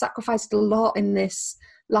time, I've sacrificed a lot in this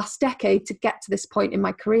last decade to get to this point in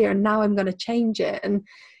my career, and now I'm going to change it. And,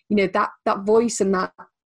 you know, that voice and that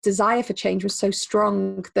desire for change was so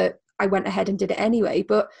strong that I went ahead and did it anyway.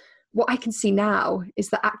 But what I can see now is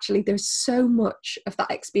that actually there's so much of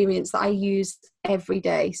that experience that I use every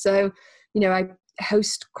day. So, you know, I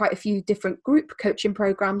host quite a few different group coaching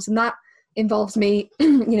programs, and that involves me,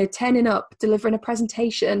 you know, turning up, delivering a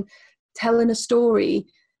presentation, telling a story,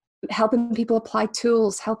 helping people apply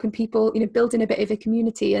tools, helping people, you know, building a bit of a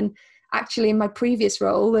community. And actually in my previous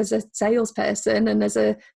role as a salesperson and as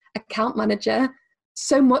a account manager,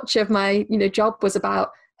 so much of my, you know, job was about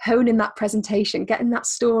honing that presentation, getting that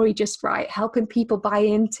story just right, helping people buy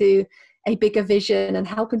into a bigger vision and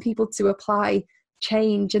helping people to apply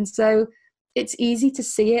change. And so it's easy to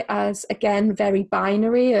see it as, again, very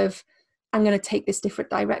binary of, I'm going to take this different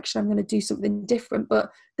direction, I'm going to do something different. But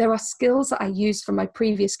there are skills that I use from my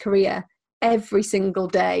previous career every single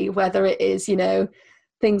day, whether it is, you know,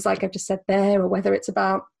 things like I've just said there, or whether it's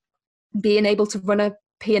about being able to run a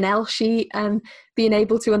P&L sheet and being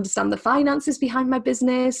able to understand the finances behind my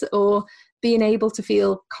business, or being able to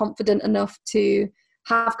feel confident enough to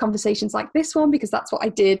have conversations like this one, because that's what I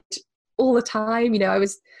did all the time. You know, I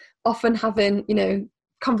was often having, you know,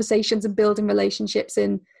 conversations and building relationships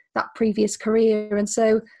in that previous career. And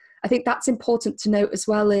so I think that's important to note as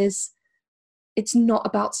well, is it's not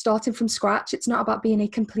about starting from scratch. It's not about being a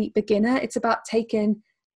complete beginner. It's about taking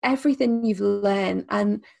everything you've learned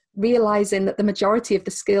and realizing that the majority of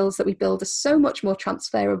the skills that we build are so much more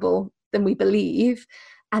transferable than we believe,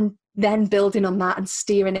 and then building on that and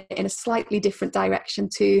steering it in a slightly different direction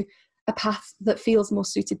to a path that feels more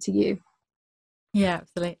suited to you. Yeah,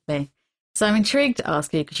 absolutely. So I'm intrigued to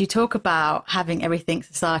ask you, because you talk about having everything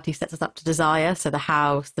society sets us up to desire, so the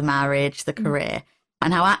house, the marriage, the career,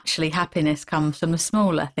 and how actually happiness comes from the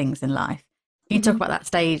smaller things in life. Can you talk about that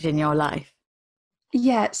stage in your life?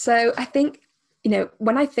 Yeah, so I think, you know,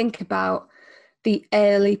 when I think about the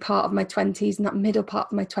early part of my 20s and that middle part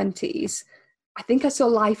of my 20s, I think I saw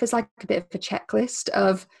life as like a bit of a checklist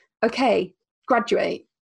of, okay, graduate,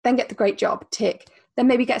 then get the great job, tick. Then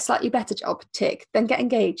maybe get a slightly better job, tick. Then get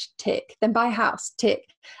engaged, tick. Then buy a house, tick.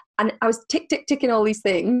 And I was ticking all these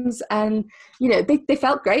things. And, you know, they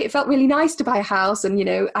felt great. It felt really nice to buy a house. And, you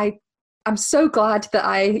know, I'm so glad that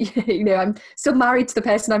I'm still married to the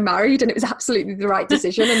person I married, and it was absolutely the right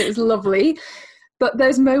decision and it was lovely. But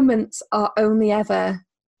those moments are only ever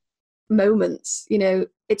moments. You know,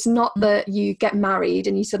 it's not that you get married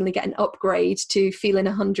and you suddenly get an upgrade to feeling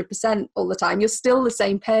 100% all the time. You're still the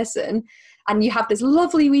same person, and you have this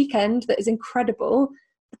lovely weekend that is incredible,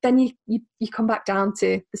 but then you come back down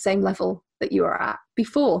to the same level that you were at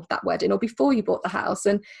before that wedding or before you bought the house.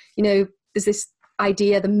 And, you know, there's this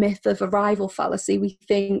idea, the myth of arrival fallacy. We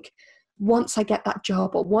think, once I get that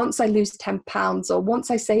job, or once I lose 10 pounds, or once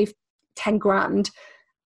I save 10 grand,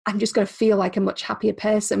 I'm just going to feel like a much happier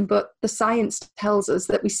person. But the science tells us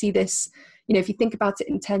that we see this, you know, if you think about it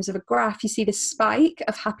in terms of a graph, you see this spike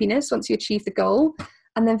of happiness once you achieve the goal,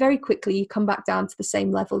 and then very quickly you come back down to the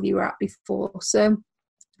same level you were at before. So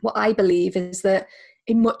what I believe is that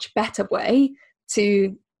a much better way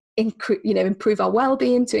to improve our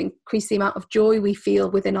well-being, to increase the amount of joy we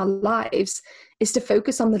feel within our lives, is to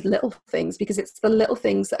focus on the little things, because it's the little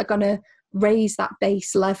things that are going to raise that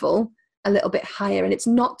base level a little bit higher. And it's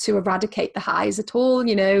not to eradicate the highs at all.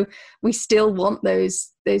 We still want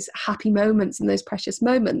those happy moments and those precious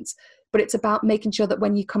moments, but it's about making sure that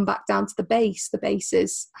when you come back down to the base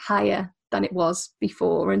is higher than it was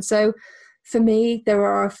before. And so for me, there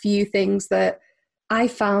are a few things that I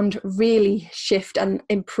found really shift and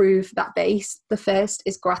improve that base. The first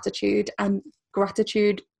is gratitude, and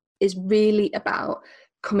gratitude is really about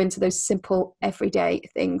coming to those simple everyday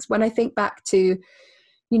things. When I think back to,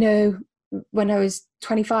 when I was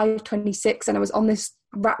 25, 26, and I was on this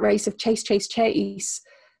rat race of chase,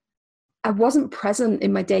 I wasn't present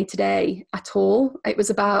in my day-to-day at all. It was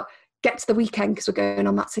about get to the weekend because we're going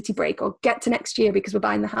on that city break, or get to next year because we're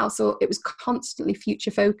buying the house, or it was constantly future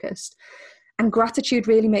focused. And gratitude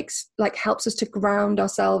really helps us to ground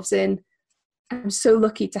ourselves in, I'm so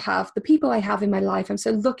lucky to have the people I have in my life. I'm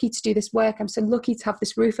so lucky to do this work. I'm so lucky to have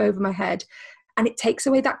this roof over my head. And it takes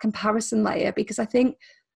away that comparison layer, because I think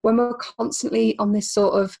when we're constantly on this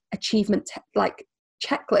sort of achievement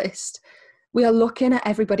checklist, we are looking at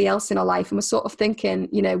everybody else in our life, and we're sort of thinking,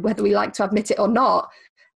 whether we like to admit it or not,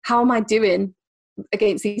 how am I doing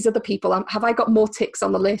against these other people? Have I got more ticks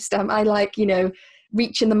on the list? Am I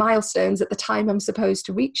reaching the milestones at the time I'm supposed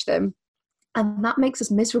to reach them? And that makes us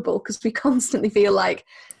miserable, because we constantly feel like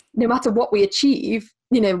no matter what we achieve,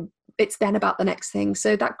 it's then about the next thing.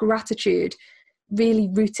 So that gratitude, really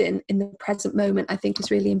rooting in the present moment, I think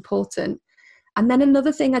is really important. And then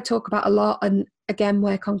another thing I talk about a lot, and again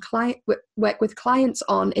work with clients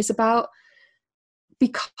on, is about,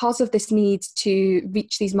 because of this need to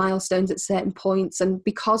reach these milestones at certain points, and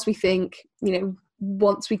because we think,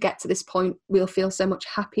 once we get to this point, we'll feel so much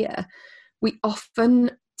happier, we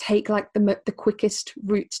often take the quickest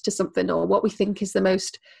route to something, or what we think is the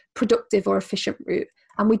most productive or efficient route.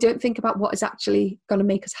 And we don't think about what is actually going to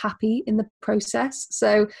make us happy in the process.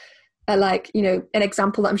 So an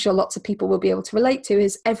example that I'm sure lots of people will be able to relate to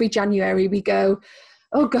is every January we go,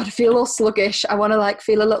 oh God, I feel all sluggish. I want to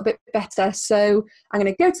feel a little bit better. So I'm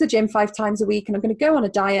going to go to the gym 5 times a week, and I'm going to go on a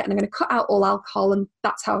diet, and I'm going to cut out all alcohol. And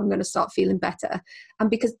that's how I'm going to start feeling better. And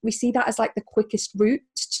because we see that as the quickest route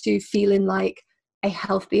to feeling like a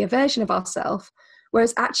healthier version of ourselves.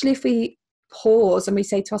 Whereas actually, if we pause and we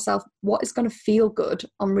say to ourselves, what is going to feel good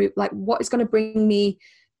en route? What is going to bring me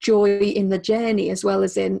joy in the journey as well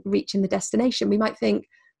as in reaching the destination? We might think,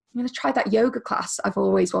 I'm going to try that yoga class I've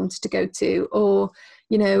always wanted to go to, or,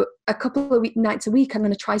 a couple of nights a week, I'm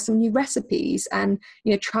going to try some new recipes and,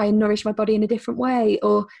 try and nourish my body in a different way.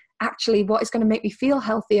 Or actually what is going to make me feel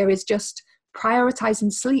healthier is just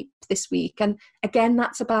prioritizing sleep this week. And again,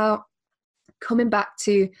 that's about coming back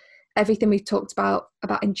to everything we've talked about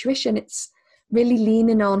intuition. It's really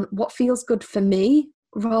leaning on what feels good for me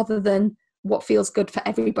rather than what feels good for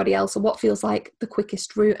everybody else, or what feels like the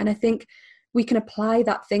quickest route. And I think we can apply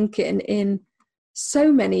that thinking in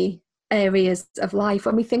so many areas of life.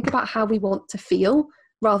 When we think about how we want to feel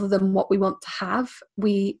rather than what we want to have,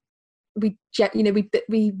 we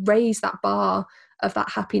raise that bar of that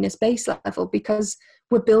happiness base level, because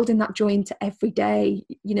we're building that joy into every day.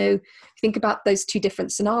 Think about those two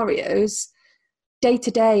different scenarios. Day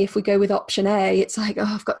to day, if we go with option A, it's I've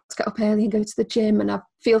got to get up early and go to the gym, and I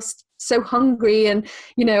feel so hungry, and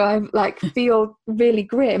I feel really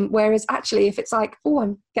grim. Whereas actually, if it's I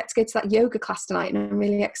get to go to that yoga class tonight, and I'm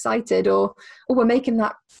really excited, or we're making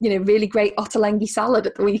that really great ottolenghi salad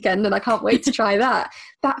at the weekend, and I can't wait to try that.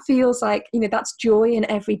 That feels that's joy in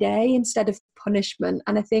every day instead of punishment.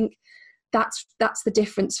 And I think that's the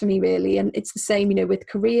difference for me, really. And it's the same with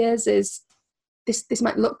careers. Is this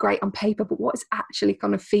might look great on paper, but what is actually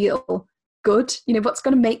going to feel good? What's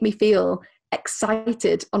going to make me feel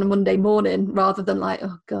excited on a Monday morning rather than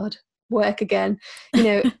oh God, work again?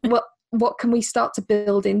 What can we start to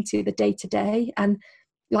build into the day to day? And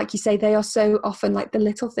like you say, they are so often the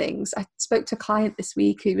little things. I spoke to a client this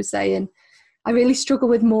week who was saying, I really struggle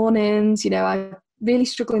with mornings. I'm really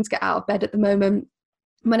struggling to get out of bed at the moment.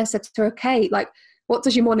 And when I said to her, okay, what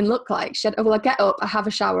does your morning look like? She said, I get up, I have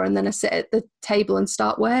a shower, and then I sit at the table and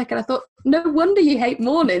start work. And I thought, no wonder you hate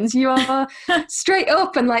mornings. You are straight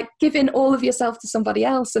up and giving all of yourself to somebody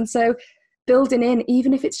else. And so building in,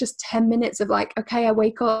 even if it's just 10 minutes of okay, I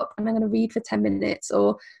wake up and I'm going to read for 10 minutes,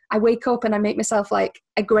 or I wake up and I make myself a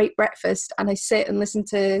great breakfast and I sit and listen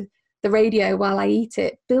to the radio while I eat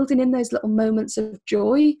it. Building in those little moments of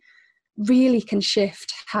joy really can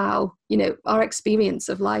shift how, our experience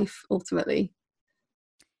of life ultimately.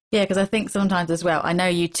 Yeah, because I think sometimes as well, I know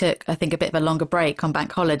you took, I think, a bit of a longer break on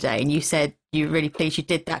bank holiday, and you said you were really pleased you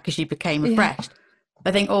did that because you became Yeah. refreshed.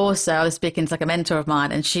 I think also I was speaking to like a mentor of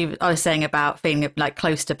mine, and I was saying about feeling like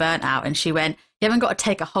close to burnout, and she went, "You haven't got to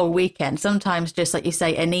take a whole weekend. Sometimes just like you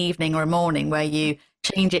say, an evening or a morning where you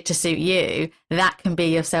change it to suit you, that can be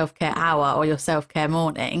your self-care hour or your self-care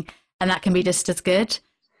morning, and that can be just as good."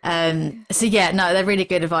 So yeah, no, they're really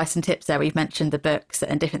good advice and tips there. We've mentioned the books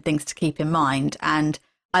and different things to keep in mind, and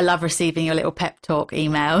I love receiving your little pep talk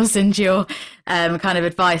emails and your kind of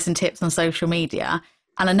advice and tips on social media.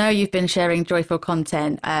 And I know you've been sharing joyful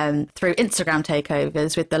content through Instagram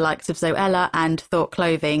takeovers with the likes of Zoella and Thought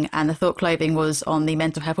Clothing. And the Thought Clothing was on the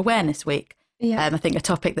Mental Health Awareness Week. Yeah. I think a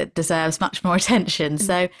topic that deserves much more attention.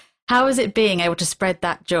 So how is it being able to spread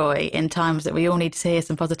that joy in times that we all need to hear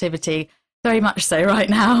some positivity? Very much so right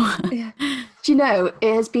now. Yeah. Do you know,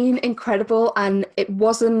 it has been incredible, and it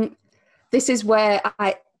wasn't, this is where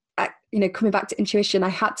I coming back to intuition, I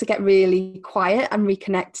had to get really quiet and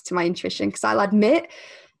reconnect to my intuition, because I'll admit,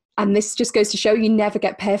 and this just goes to show you never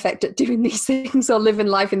get perfect at doing these things or living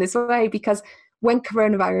life in this way, because when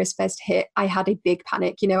coronavirus first hit, I had a big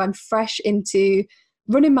panic. I'm fresh into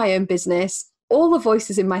running my own business. All the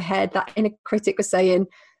voices in my head, that inner critic was saying,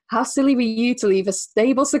 how silly were you to leave a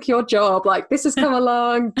stable, secure job? Like, this has come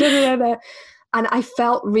along. Da, da, da, da. And I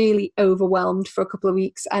felt really overwhelmed for a couple of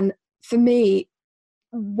weeks. And for me,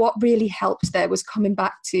 what really helped there was coming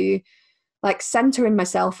back to like centering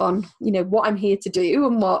myself on, what I'm here to do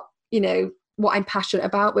and what I'm passionate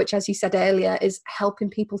about, which, as you said earlier, is helping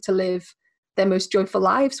people to live their most joyful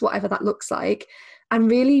lives, whatever that looks like.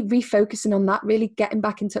 And really refocusing on that, really getting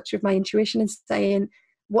back in touch with my intuition and saying,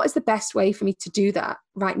 what is the best way for me to do that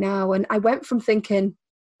right now? And I went from thinking,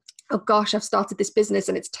 oh gosh, I've started this business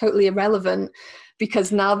and it's totally irrelevant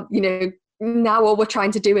because now all we're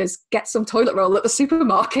trying to do is get some toilet roll at the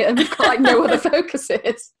supermarket and we've got like no other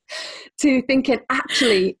focuses, to thinking,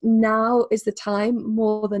 actually, now is the time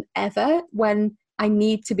more than ever when I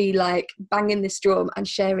need to be like banging this drum and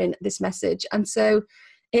sharing this message. And so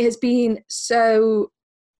it has been so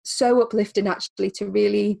uplifting, actually, to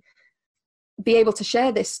really be able to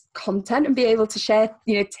share this content and be able to share,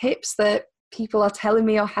 tips that people are telling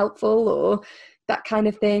me are helpful or that kind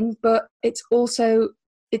of thing. But it's also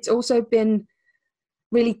been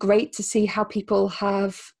really great to see how people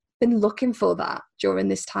have been looking for that during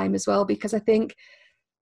this time as well, because I think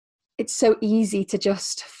it's so easy to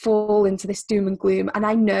just fall into this doom and gloom. And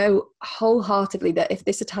I know wholeheartedly that if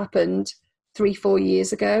this had happened 3-4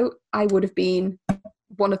 years ago, I would have been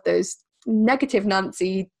one of those negative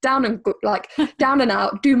Nancy, down and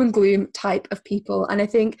out, doom and gloom type of people. And I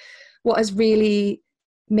think what has really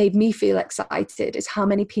made me feel excited is how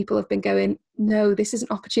many people have been going, no, this is an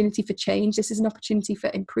opportunity for change. This is an opportunity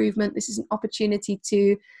for improvement. This is an opportunity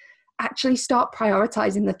to actually start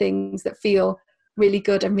prioritizing the things that feel really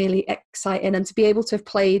good and really exciting. And to be able to have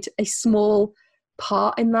played a small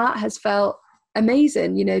part in that has felt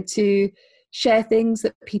amazing, to share things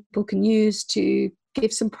that people can use, to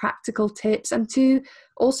give some practical tips, and to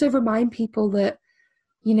also remind people that,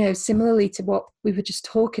 similarly to what we were just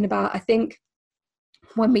talking about, I think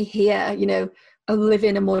when we hear,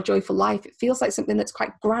 living a more joyful life, it feels like something that's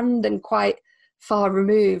quite grand and quite far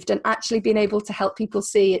removed. And actually being able to help people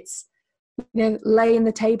see it's, laying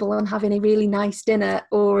the table and having a really nice dinner,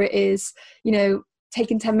 or it is,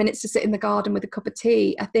 taking 10 minutes to sit in the garden with a cup of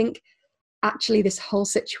tea. I think actually this whole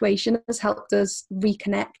situation has helped us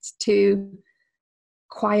reconnect to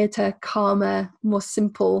quieter, calmer, more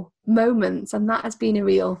simple moments. And that has been a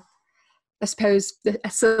real, I suppose, a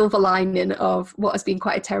silver lining of what has been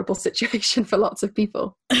quite a terrible situation for lots of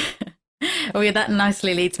people. Well, yeah, that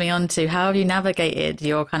nicely leads me on to how have you navigated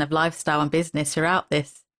your kind of lifestyle and business throughout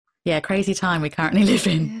this, crazy time we currently live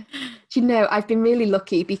in? Yeah. I've been really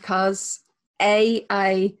lucky because I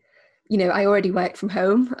already work from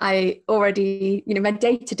home. I already, my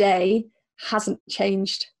day to day hasn't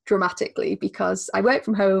changed dramatically because I work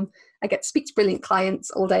from home. I get to speak to brilliant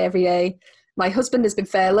clients all day, every day. My husband has been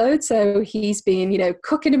furloughed, so he's been,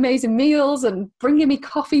 cooking amazing meals and bringing me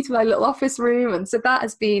coffee to my little office room. And so that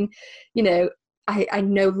has been, I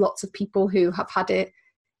know lots of people who have had it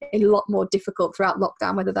a lot more difficult throughout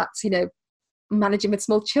lockdown, whether that's, managing with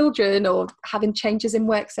small children or having changes in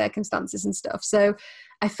work circumstances and stuff. So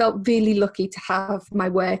I felt really lucky to have my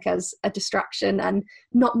work as a distraction, and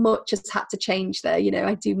not much has had to change there.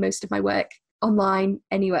 I do most of my work online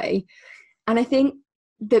anyway. And I think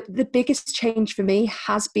the biggest change for me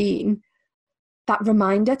has been that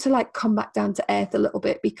reminder to like come back down to earth a little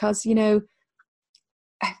bit, because,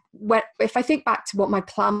 if I think back to what my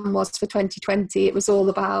plan was for 2020, it was all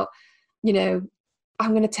about,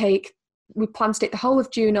 we planned to take the whole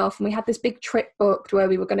of June off, and we had this big trip booked where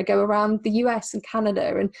we were going to go around the US and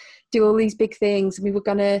Canada and do all these big things. And we were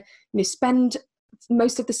going to, spend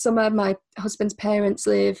most of the summer. My husband's parents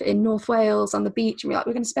live in North Wales on the beach, and we're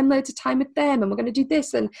going to spend loads of time with them, and we're going to do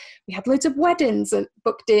this. And we had loads of weddings and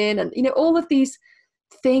booked in, and, all of these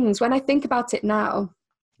things. When I think about it now,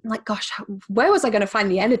 I'm like, gosh, where was I going to find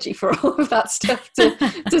the energy for all of that stuff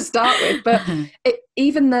to start with? But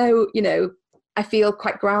even though, I feel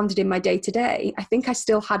quite grounded in my day to day, I think I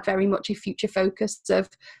still had very much a future focus of,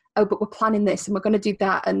 oh, but we're planning this and we're going to do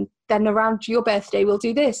that. And then around your birthday, we'll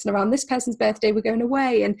do this. And around this person's birthday, we're going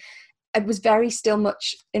away. And I was very still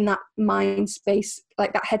much in that mind space,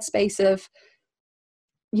 like that headspace of,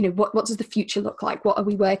 what does the future look like? What are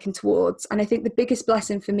we working towards? And I think the biggest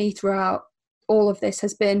blessing for me throughout all of this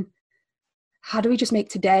has been, how do we just make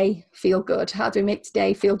today feel good? How do we make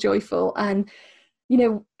today feel joyful? And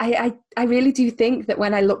I really do think that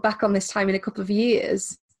when I look back on this time in a couple of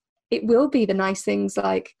years, it will be the nice things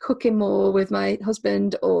like cooking more with my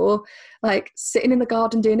husband, or like sitting in the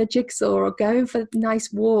garden doing a jigsaw, or going for nice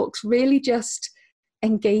walks. Really just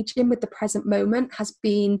engaging with the present moment has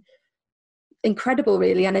been incredible,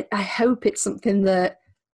 really. And I hope it's something that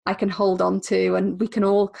I can hold on to, and we can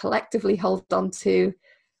all collectively hold on to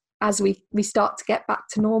as we start to get back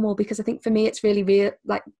to normal. Because I think for me, it's really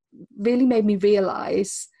really made me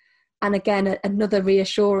realize, and again, another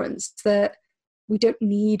reassurance that we don't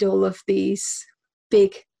need all of these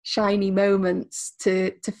big shiny moments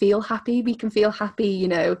to feel happy. We can feel happy,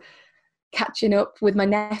 catching up with my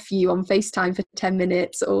nephew on FaceTime for 10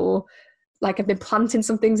 minutes, or like I've been planting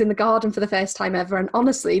some things in the garden for the first time ever. And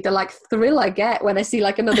honestly, the thrill I get when I see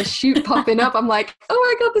another shoot popping up, I'm like,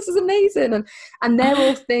 oh my God, this is amazing. And they're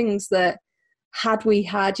all things that had we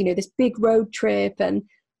had, this big road trip and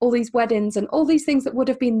all these weddings and all these things that would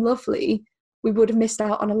have been lovely, we would have missed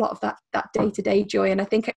out on a lot of that day-to-day joy. And I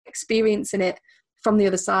think experiencing it from the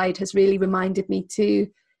other side has really reminded me to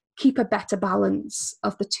keep a better balance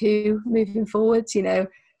of the two moving forwards.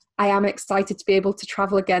 I am excited to be able to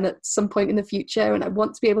travel again at some point in the future, and I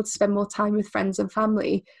want to be able to spend more time with friends and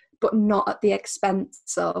family, but not at the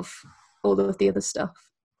expense of all of the other stuff.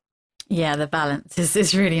 Yeah, the balance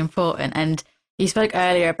is really important. And you spoke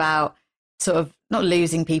earlier about sort of not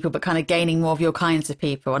losing people, but kind of gaining more of your kinds of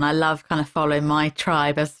people. And I love kind of following my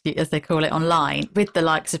tribe, as they call it, online, with the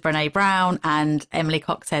likes of Brené Brown and Emily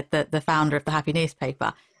Coxhead, the founder of the Happy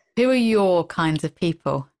Newspaper. Who are your kinds of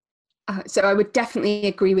people? So I would definitely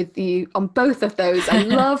agree with you on both of those. I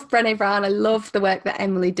love Brené Brown. I love the work that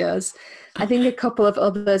Emily does. I think a couple of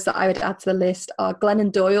others that I would add to the list are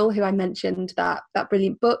Glennon Doyle, who I mentioned that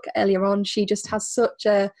brilliant book earlier on. She just has such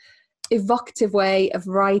a evocative way of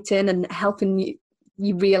writing and helping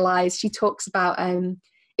you realize. She talks about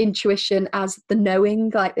intuition as the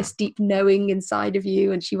knowing, like this deep knowing inside of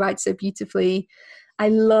you, and she writes so beautifully. I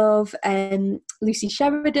love Lucy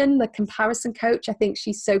Sheridan, the comparison coach. I think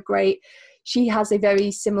she's so great. She has a very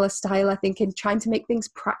similar style, I think, in trying to make things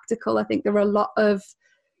practical. I think there are a lot of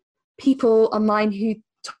people online who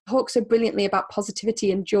talk so brilliantly about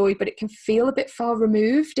positivity and joy, but it can feel a bit far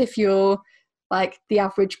removed if you're like the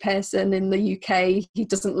average person in the UK who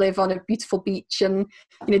doesn't live on a beautiful beach and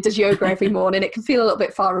does yoga every morning. It can feel a little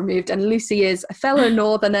bit far removed. And Lucy is a fellow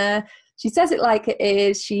northerner. She says it like it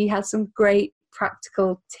is. She has some great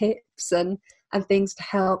practical tips and things to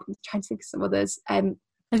help. I'm trying to think of some others. Have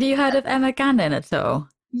you heard of Emma Gannon at all?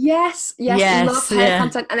 Yes, I love her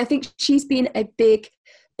content, and I think she's been a big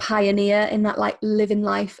pioneer in that, like living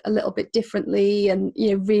life a little bit differently, and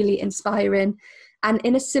really inspiring. And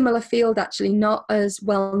in a similar field, actually, not as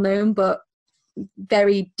well known but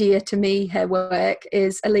very dear to me, her work,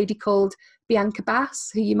 is a lady called Bianca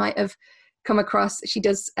Bass, who you might have come across. She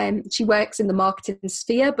does she works in the marketing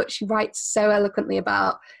sphere, but she writes so eloquently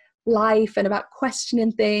about life and about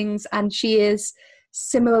questioning things, and she is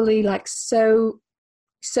similarly like so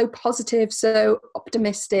positive, so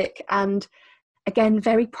optimistic, and again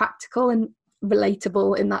very practical and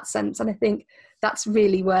relatable in that sense. And I think that's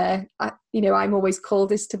really where I'm always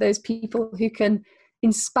called, is to those people who can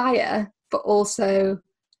inspire but also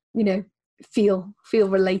feel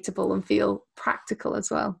relatable and feel practical as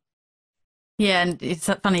well. Yeah, and it's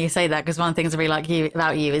funny you say that, because one of the things I really like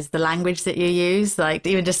about you is the language that you use. Like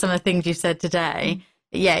even just some of the things you said today,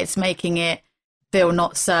 yeah, it's making it feel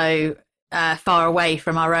not so far away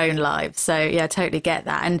from our own lives. So yeah, I totally get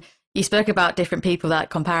that. And you spoke about different people, like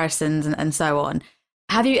comparisons and so on.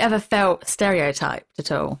 Have you ever felt stereotyped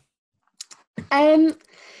at all?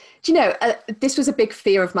 Do you know, this was a big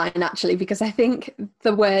fear of mine actually, because I think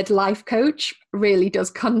the word life coach really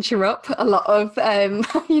does conjure up a lot of, a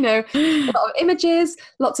lot of images.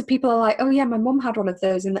 Lots of people are like, oh yeah, my mum had one of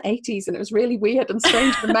those in the 80s and it was really weird and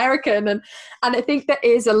strange and American. And I think there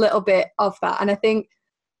is a little bit of that. And I think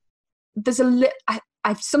there's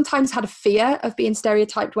I've sometimes had a fear of being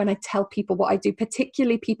stereotyped when I tell people what I do,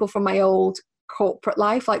 particularly people from my old corporate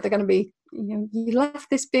life. Like they're going to be, you left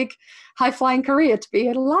this big high-flying career to be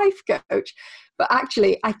a life coach. But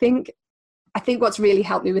actually, I think what's really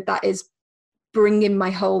helped me with that is bringing my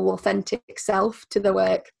whole authentic self to the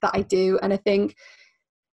work that I do. And I think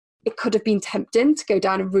it could have been tempting to go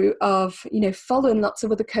down a route of, following lots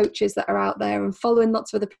of other coaches that are out there and following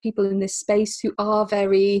lots of other people in this space who are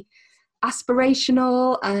very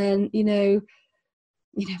aspirational. And,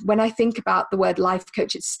 when I think about the word life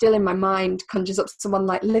coach, it's still in my mind, conjures up someone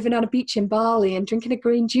like living on a beach in Bali and drinking a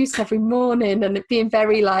green juice every morning, and it being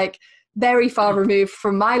very far removed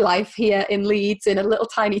from my life here in Leeds in a little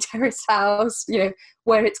tiny terrace house,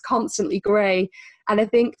 where it's constantly grey. And I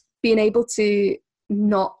think being able to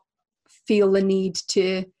not feel the need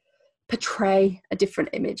to portray a different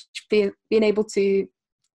image, being able to,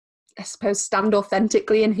 I suppose, stand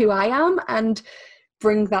authentically in who I am and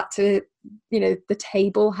bring that to, the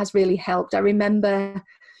table has really helped. I remember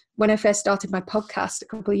when I first started my podcast a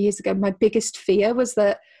couple of years ago, my biggest fear was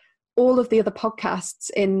that all of the other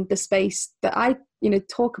podcasts in the space that I,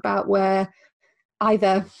 talk about were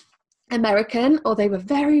either American or they were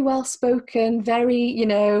very well spoken, very,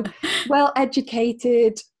 well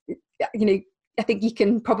educated. I think you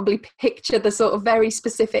can probably picture the sort of very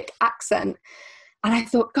specific accent. And I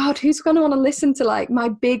thought, God, who's going to want to listen to like my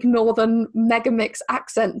big northern mega mix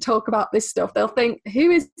accent talk about this stuff? They'll think,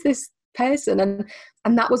 who is this person?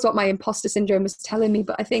 And that was what my imposter syndrome was telling me.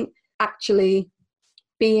 But I think actually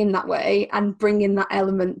being that way and bringing that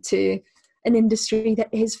element to an industry that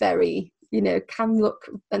is very, can look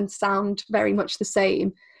and sound very much the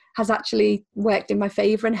same has actually worked in my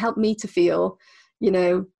favor and helped me to feel,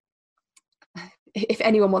 if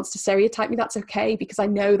anyone wants to stereotype me, that's okay, because I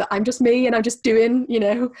know that I'm just me and I'm just doing,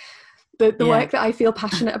 the work that I feel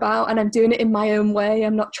passionate about, and I'm doing it in my own way.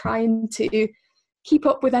 I'm not trying to keep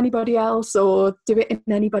up with anybody else or do it in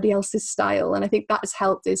anybody else's style. And I think that has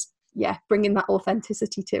helped is, bringing that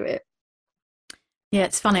authenticity to it. Yeah,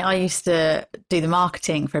 it's funny. I used to do the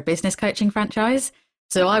marketing for a business coaching franchise.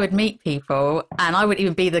 So I would meet people and I would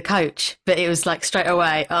even be the coach, but it was like straight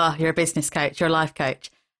away, oh, you're a business coach, you're a life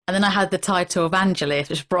coach. And then I had the title evangelist,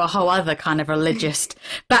 which brought a whole other kind of religious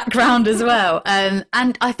background as well. And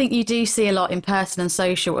I think you do see a lot in person and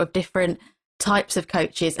social of different types of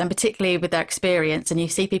coaches, and particularly with their experience. And you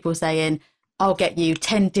see people saying, I'll get you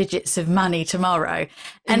 10 digits of money tomorrow.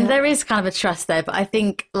 And there is kind of a trust there. But I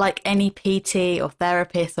think like any PT or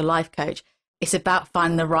therapist or life coach, it's about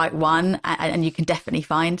finding the right one. And you can definitely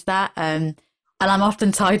find that. And I'm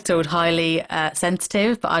often titled highly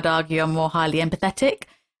sensitive, but I'd argue I'm more highly empathetic.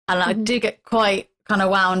 And I do get quite kind of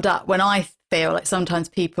wound up when I feel like sometimes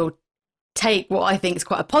people take what I think is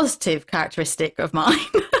quite a positive characteristic of mine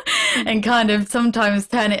and kind of sometimes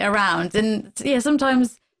turn it around. And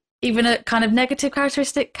sometimes even a kind of negative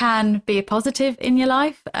characteristic can be a positive in your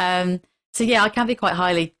life. I can be quite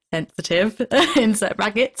highly sensitive in certain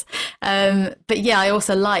brackets. But I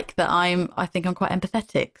also like that I think I'm quite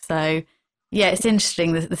empathetic. So it's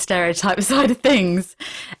interesting, the stereotype side of things.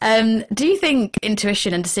 Do you think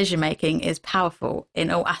intuition and decision making is powerful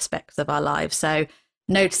in all aspects of our lives? So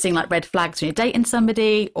noticing like red flags when you're dating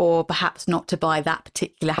somebody, or perhaps not to buy that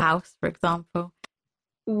particular house, for example?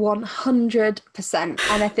 100%.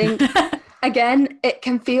 And I think, again, it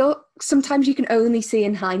can feel, sometimes you can only see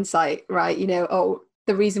in hindsight, right?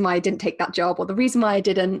 The reason why I didn't take that job, or the reason why I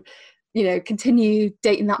didn't continue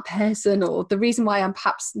dating that person, or the reason why I'm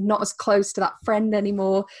perhaps not as close to that friend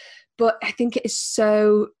anymore. But I think it is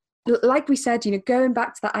so, like we said, going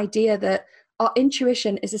back to that idea that our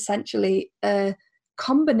intuition is essentially a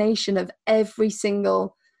combination of every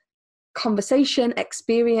single conversation,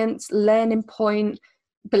 experience, learning point,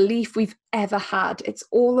 belief we've ever had. It's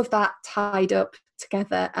all of that tied up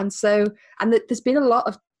together. And there's been a lot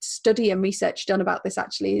of study and research done about this,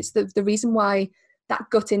 actually. It's the reason why that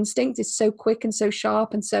gut instinct is so quick and so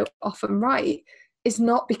sharp and so often right is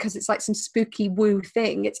not because it's like some spooky woo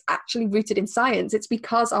thing. It's actually rooted in science. It's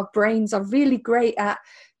because our brains are really great at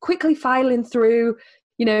quickly filing through,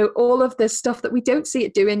 all of the stuff that we don't see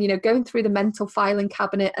it doing, going through the mental filing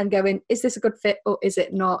cabinet and going, is this a good fit or is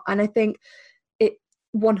it not? And I think it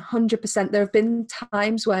 100%, there have been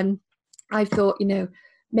times when I've thought,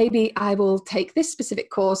 maybe I will take this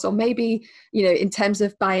specific course, or maybe, in terms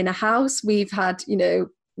of buying a house, we've had,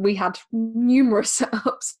 we had numerous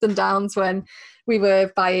ups and downs when we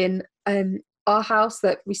were buying our house,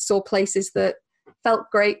 that we saw places that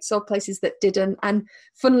felt great, saw places that didn't. And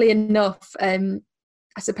funnily enough,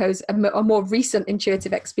 I suppose a more recent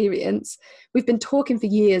intuitive experience, we've been talking for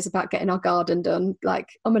years about getting our garden done, like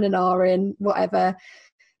and ahhing, whatever.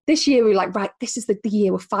 This year we were like, right, this is the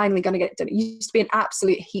year we're finally going to get it done. It used to be an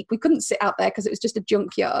absolute heap. We couldn't sit out there because it was just a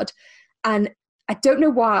junkyard. And I don't know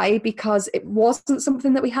why, because it wasn't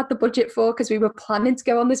something that we had the budget for, because we were planning to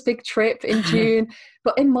go on this big trip in June.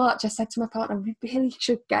 But in March, I said to my partner, we really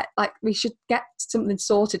should get something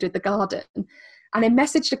sorted with the garden. And I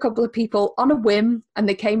messaged a couple of people on a whim, and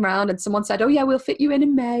they came round, and someone said, oh yeah, we'll fit you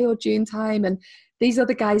in May or June time. And these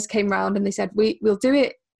other guys came round and they said, we'll do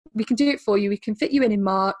it. We can do it for you. We can fit you in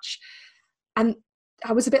March. And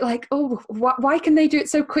I was a bit like, oh, why can they do it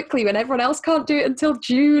so quickly when everyone else can't do it until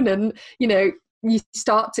June? And,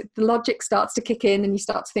 the logic starts to kick in, and you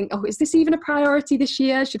start to think, oh, is this even a priority this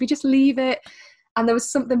year? Should we just leave it? And there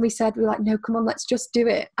was something we said, we were like, no, come on, let's just do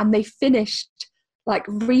it. And they finished like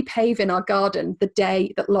repaving our garden the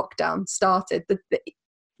day that lockdown started.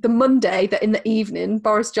 The Monday that in the evening,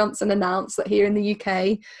 Boris Johnson announced that here in the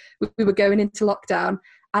UK, we were going into lockdown.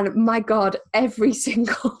 And my God, every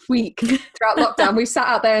single week throughout lockdown, we sat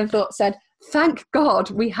out there and said, thank God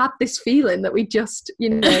we had this feeling that we just,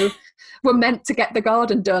 were meant to get the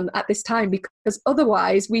garden done at this time, because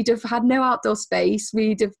otherwise we'd have had no outdoor space.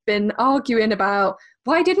 We'd have been arguing about,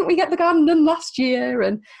 why didn't we get the garden done last year?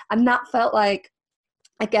 And that felt like,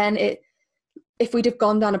 again, if we'd have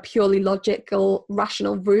gone down a purely logical,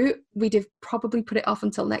 rational route, we'd have probably put it off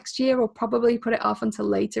until next year, or probably put it off until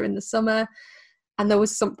later in the summer. And there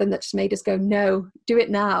was something that just made us go, no, do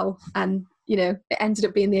it now. And, it ended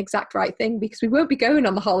up being the exact right thing, because we won't be going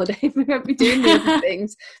on the holiday. We won't be doing the other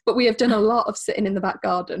things, but we have done a lot of sitting in the back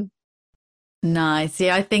garden. Nice.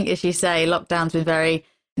 Yeah, I think, as you say, lockdown's been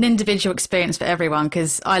an individual experience for everyone,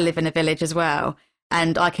 because I live in a village as well,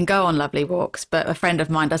 and I can go on lovely walks, but a friend of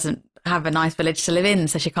mine doesn't have a nice village to live in,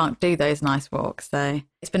 so she can't do those nice walks. So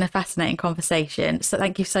it's been a fascinating conversation. So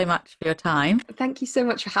thank you so much for your time. Thank you so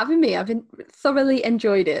much for having me. I've thoroughly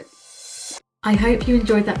enjoyed it. I hope you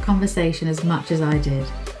enjoyed that conversation as much as I did.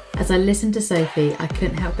 As I listened to Sophie, I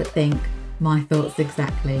couldn't help but think my thoughts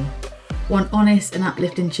exactly. One honest and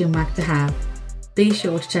uplifting chinwag to have. Be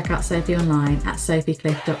sure to check out Sophie online at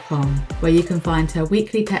sophiecliff.com, where you can find her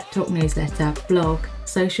weekly pep talk newsletter, blog,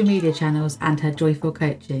 social media channels, and her joyful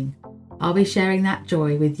coaching. I'll be sharing that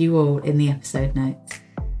joy with you all in the episode notes.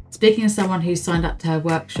 Speaking of someone who's signed up to her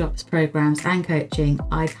workshops, programs, and coaching,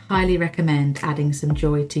 I'd highly recommend adding some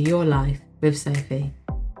joy to your life with Sophie.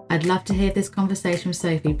 I'd love to hear if this conversation with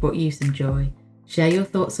Sophie brought you some joy. Share your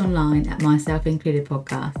thoughts online at Myself Included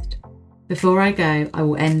Podcast. Before I go, I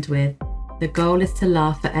will end with, the goal is to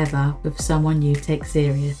laugh forever with someone you take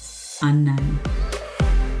serious, unknown.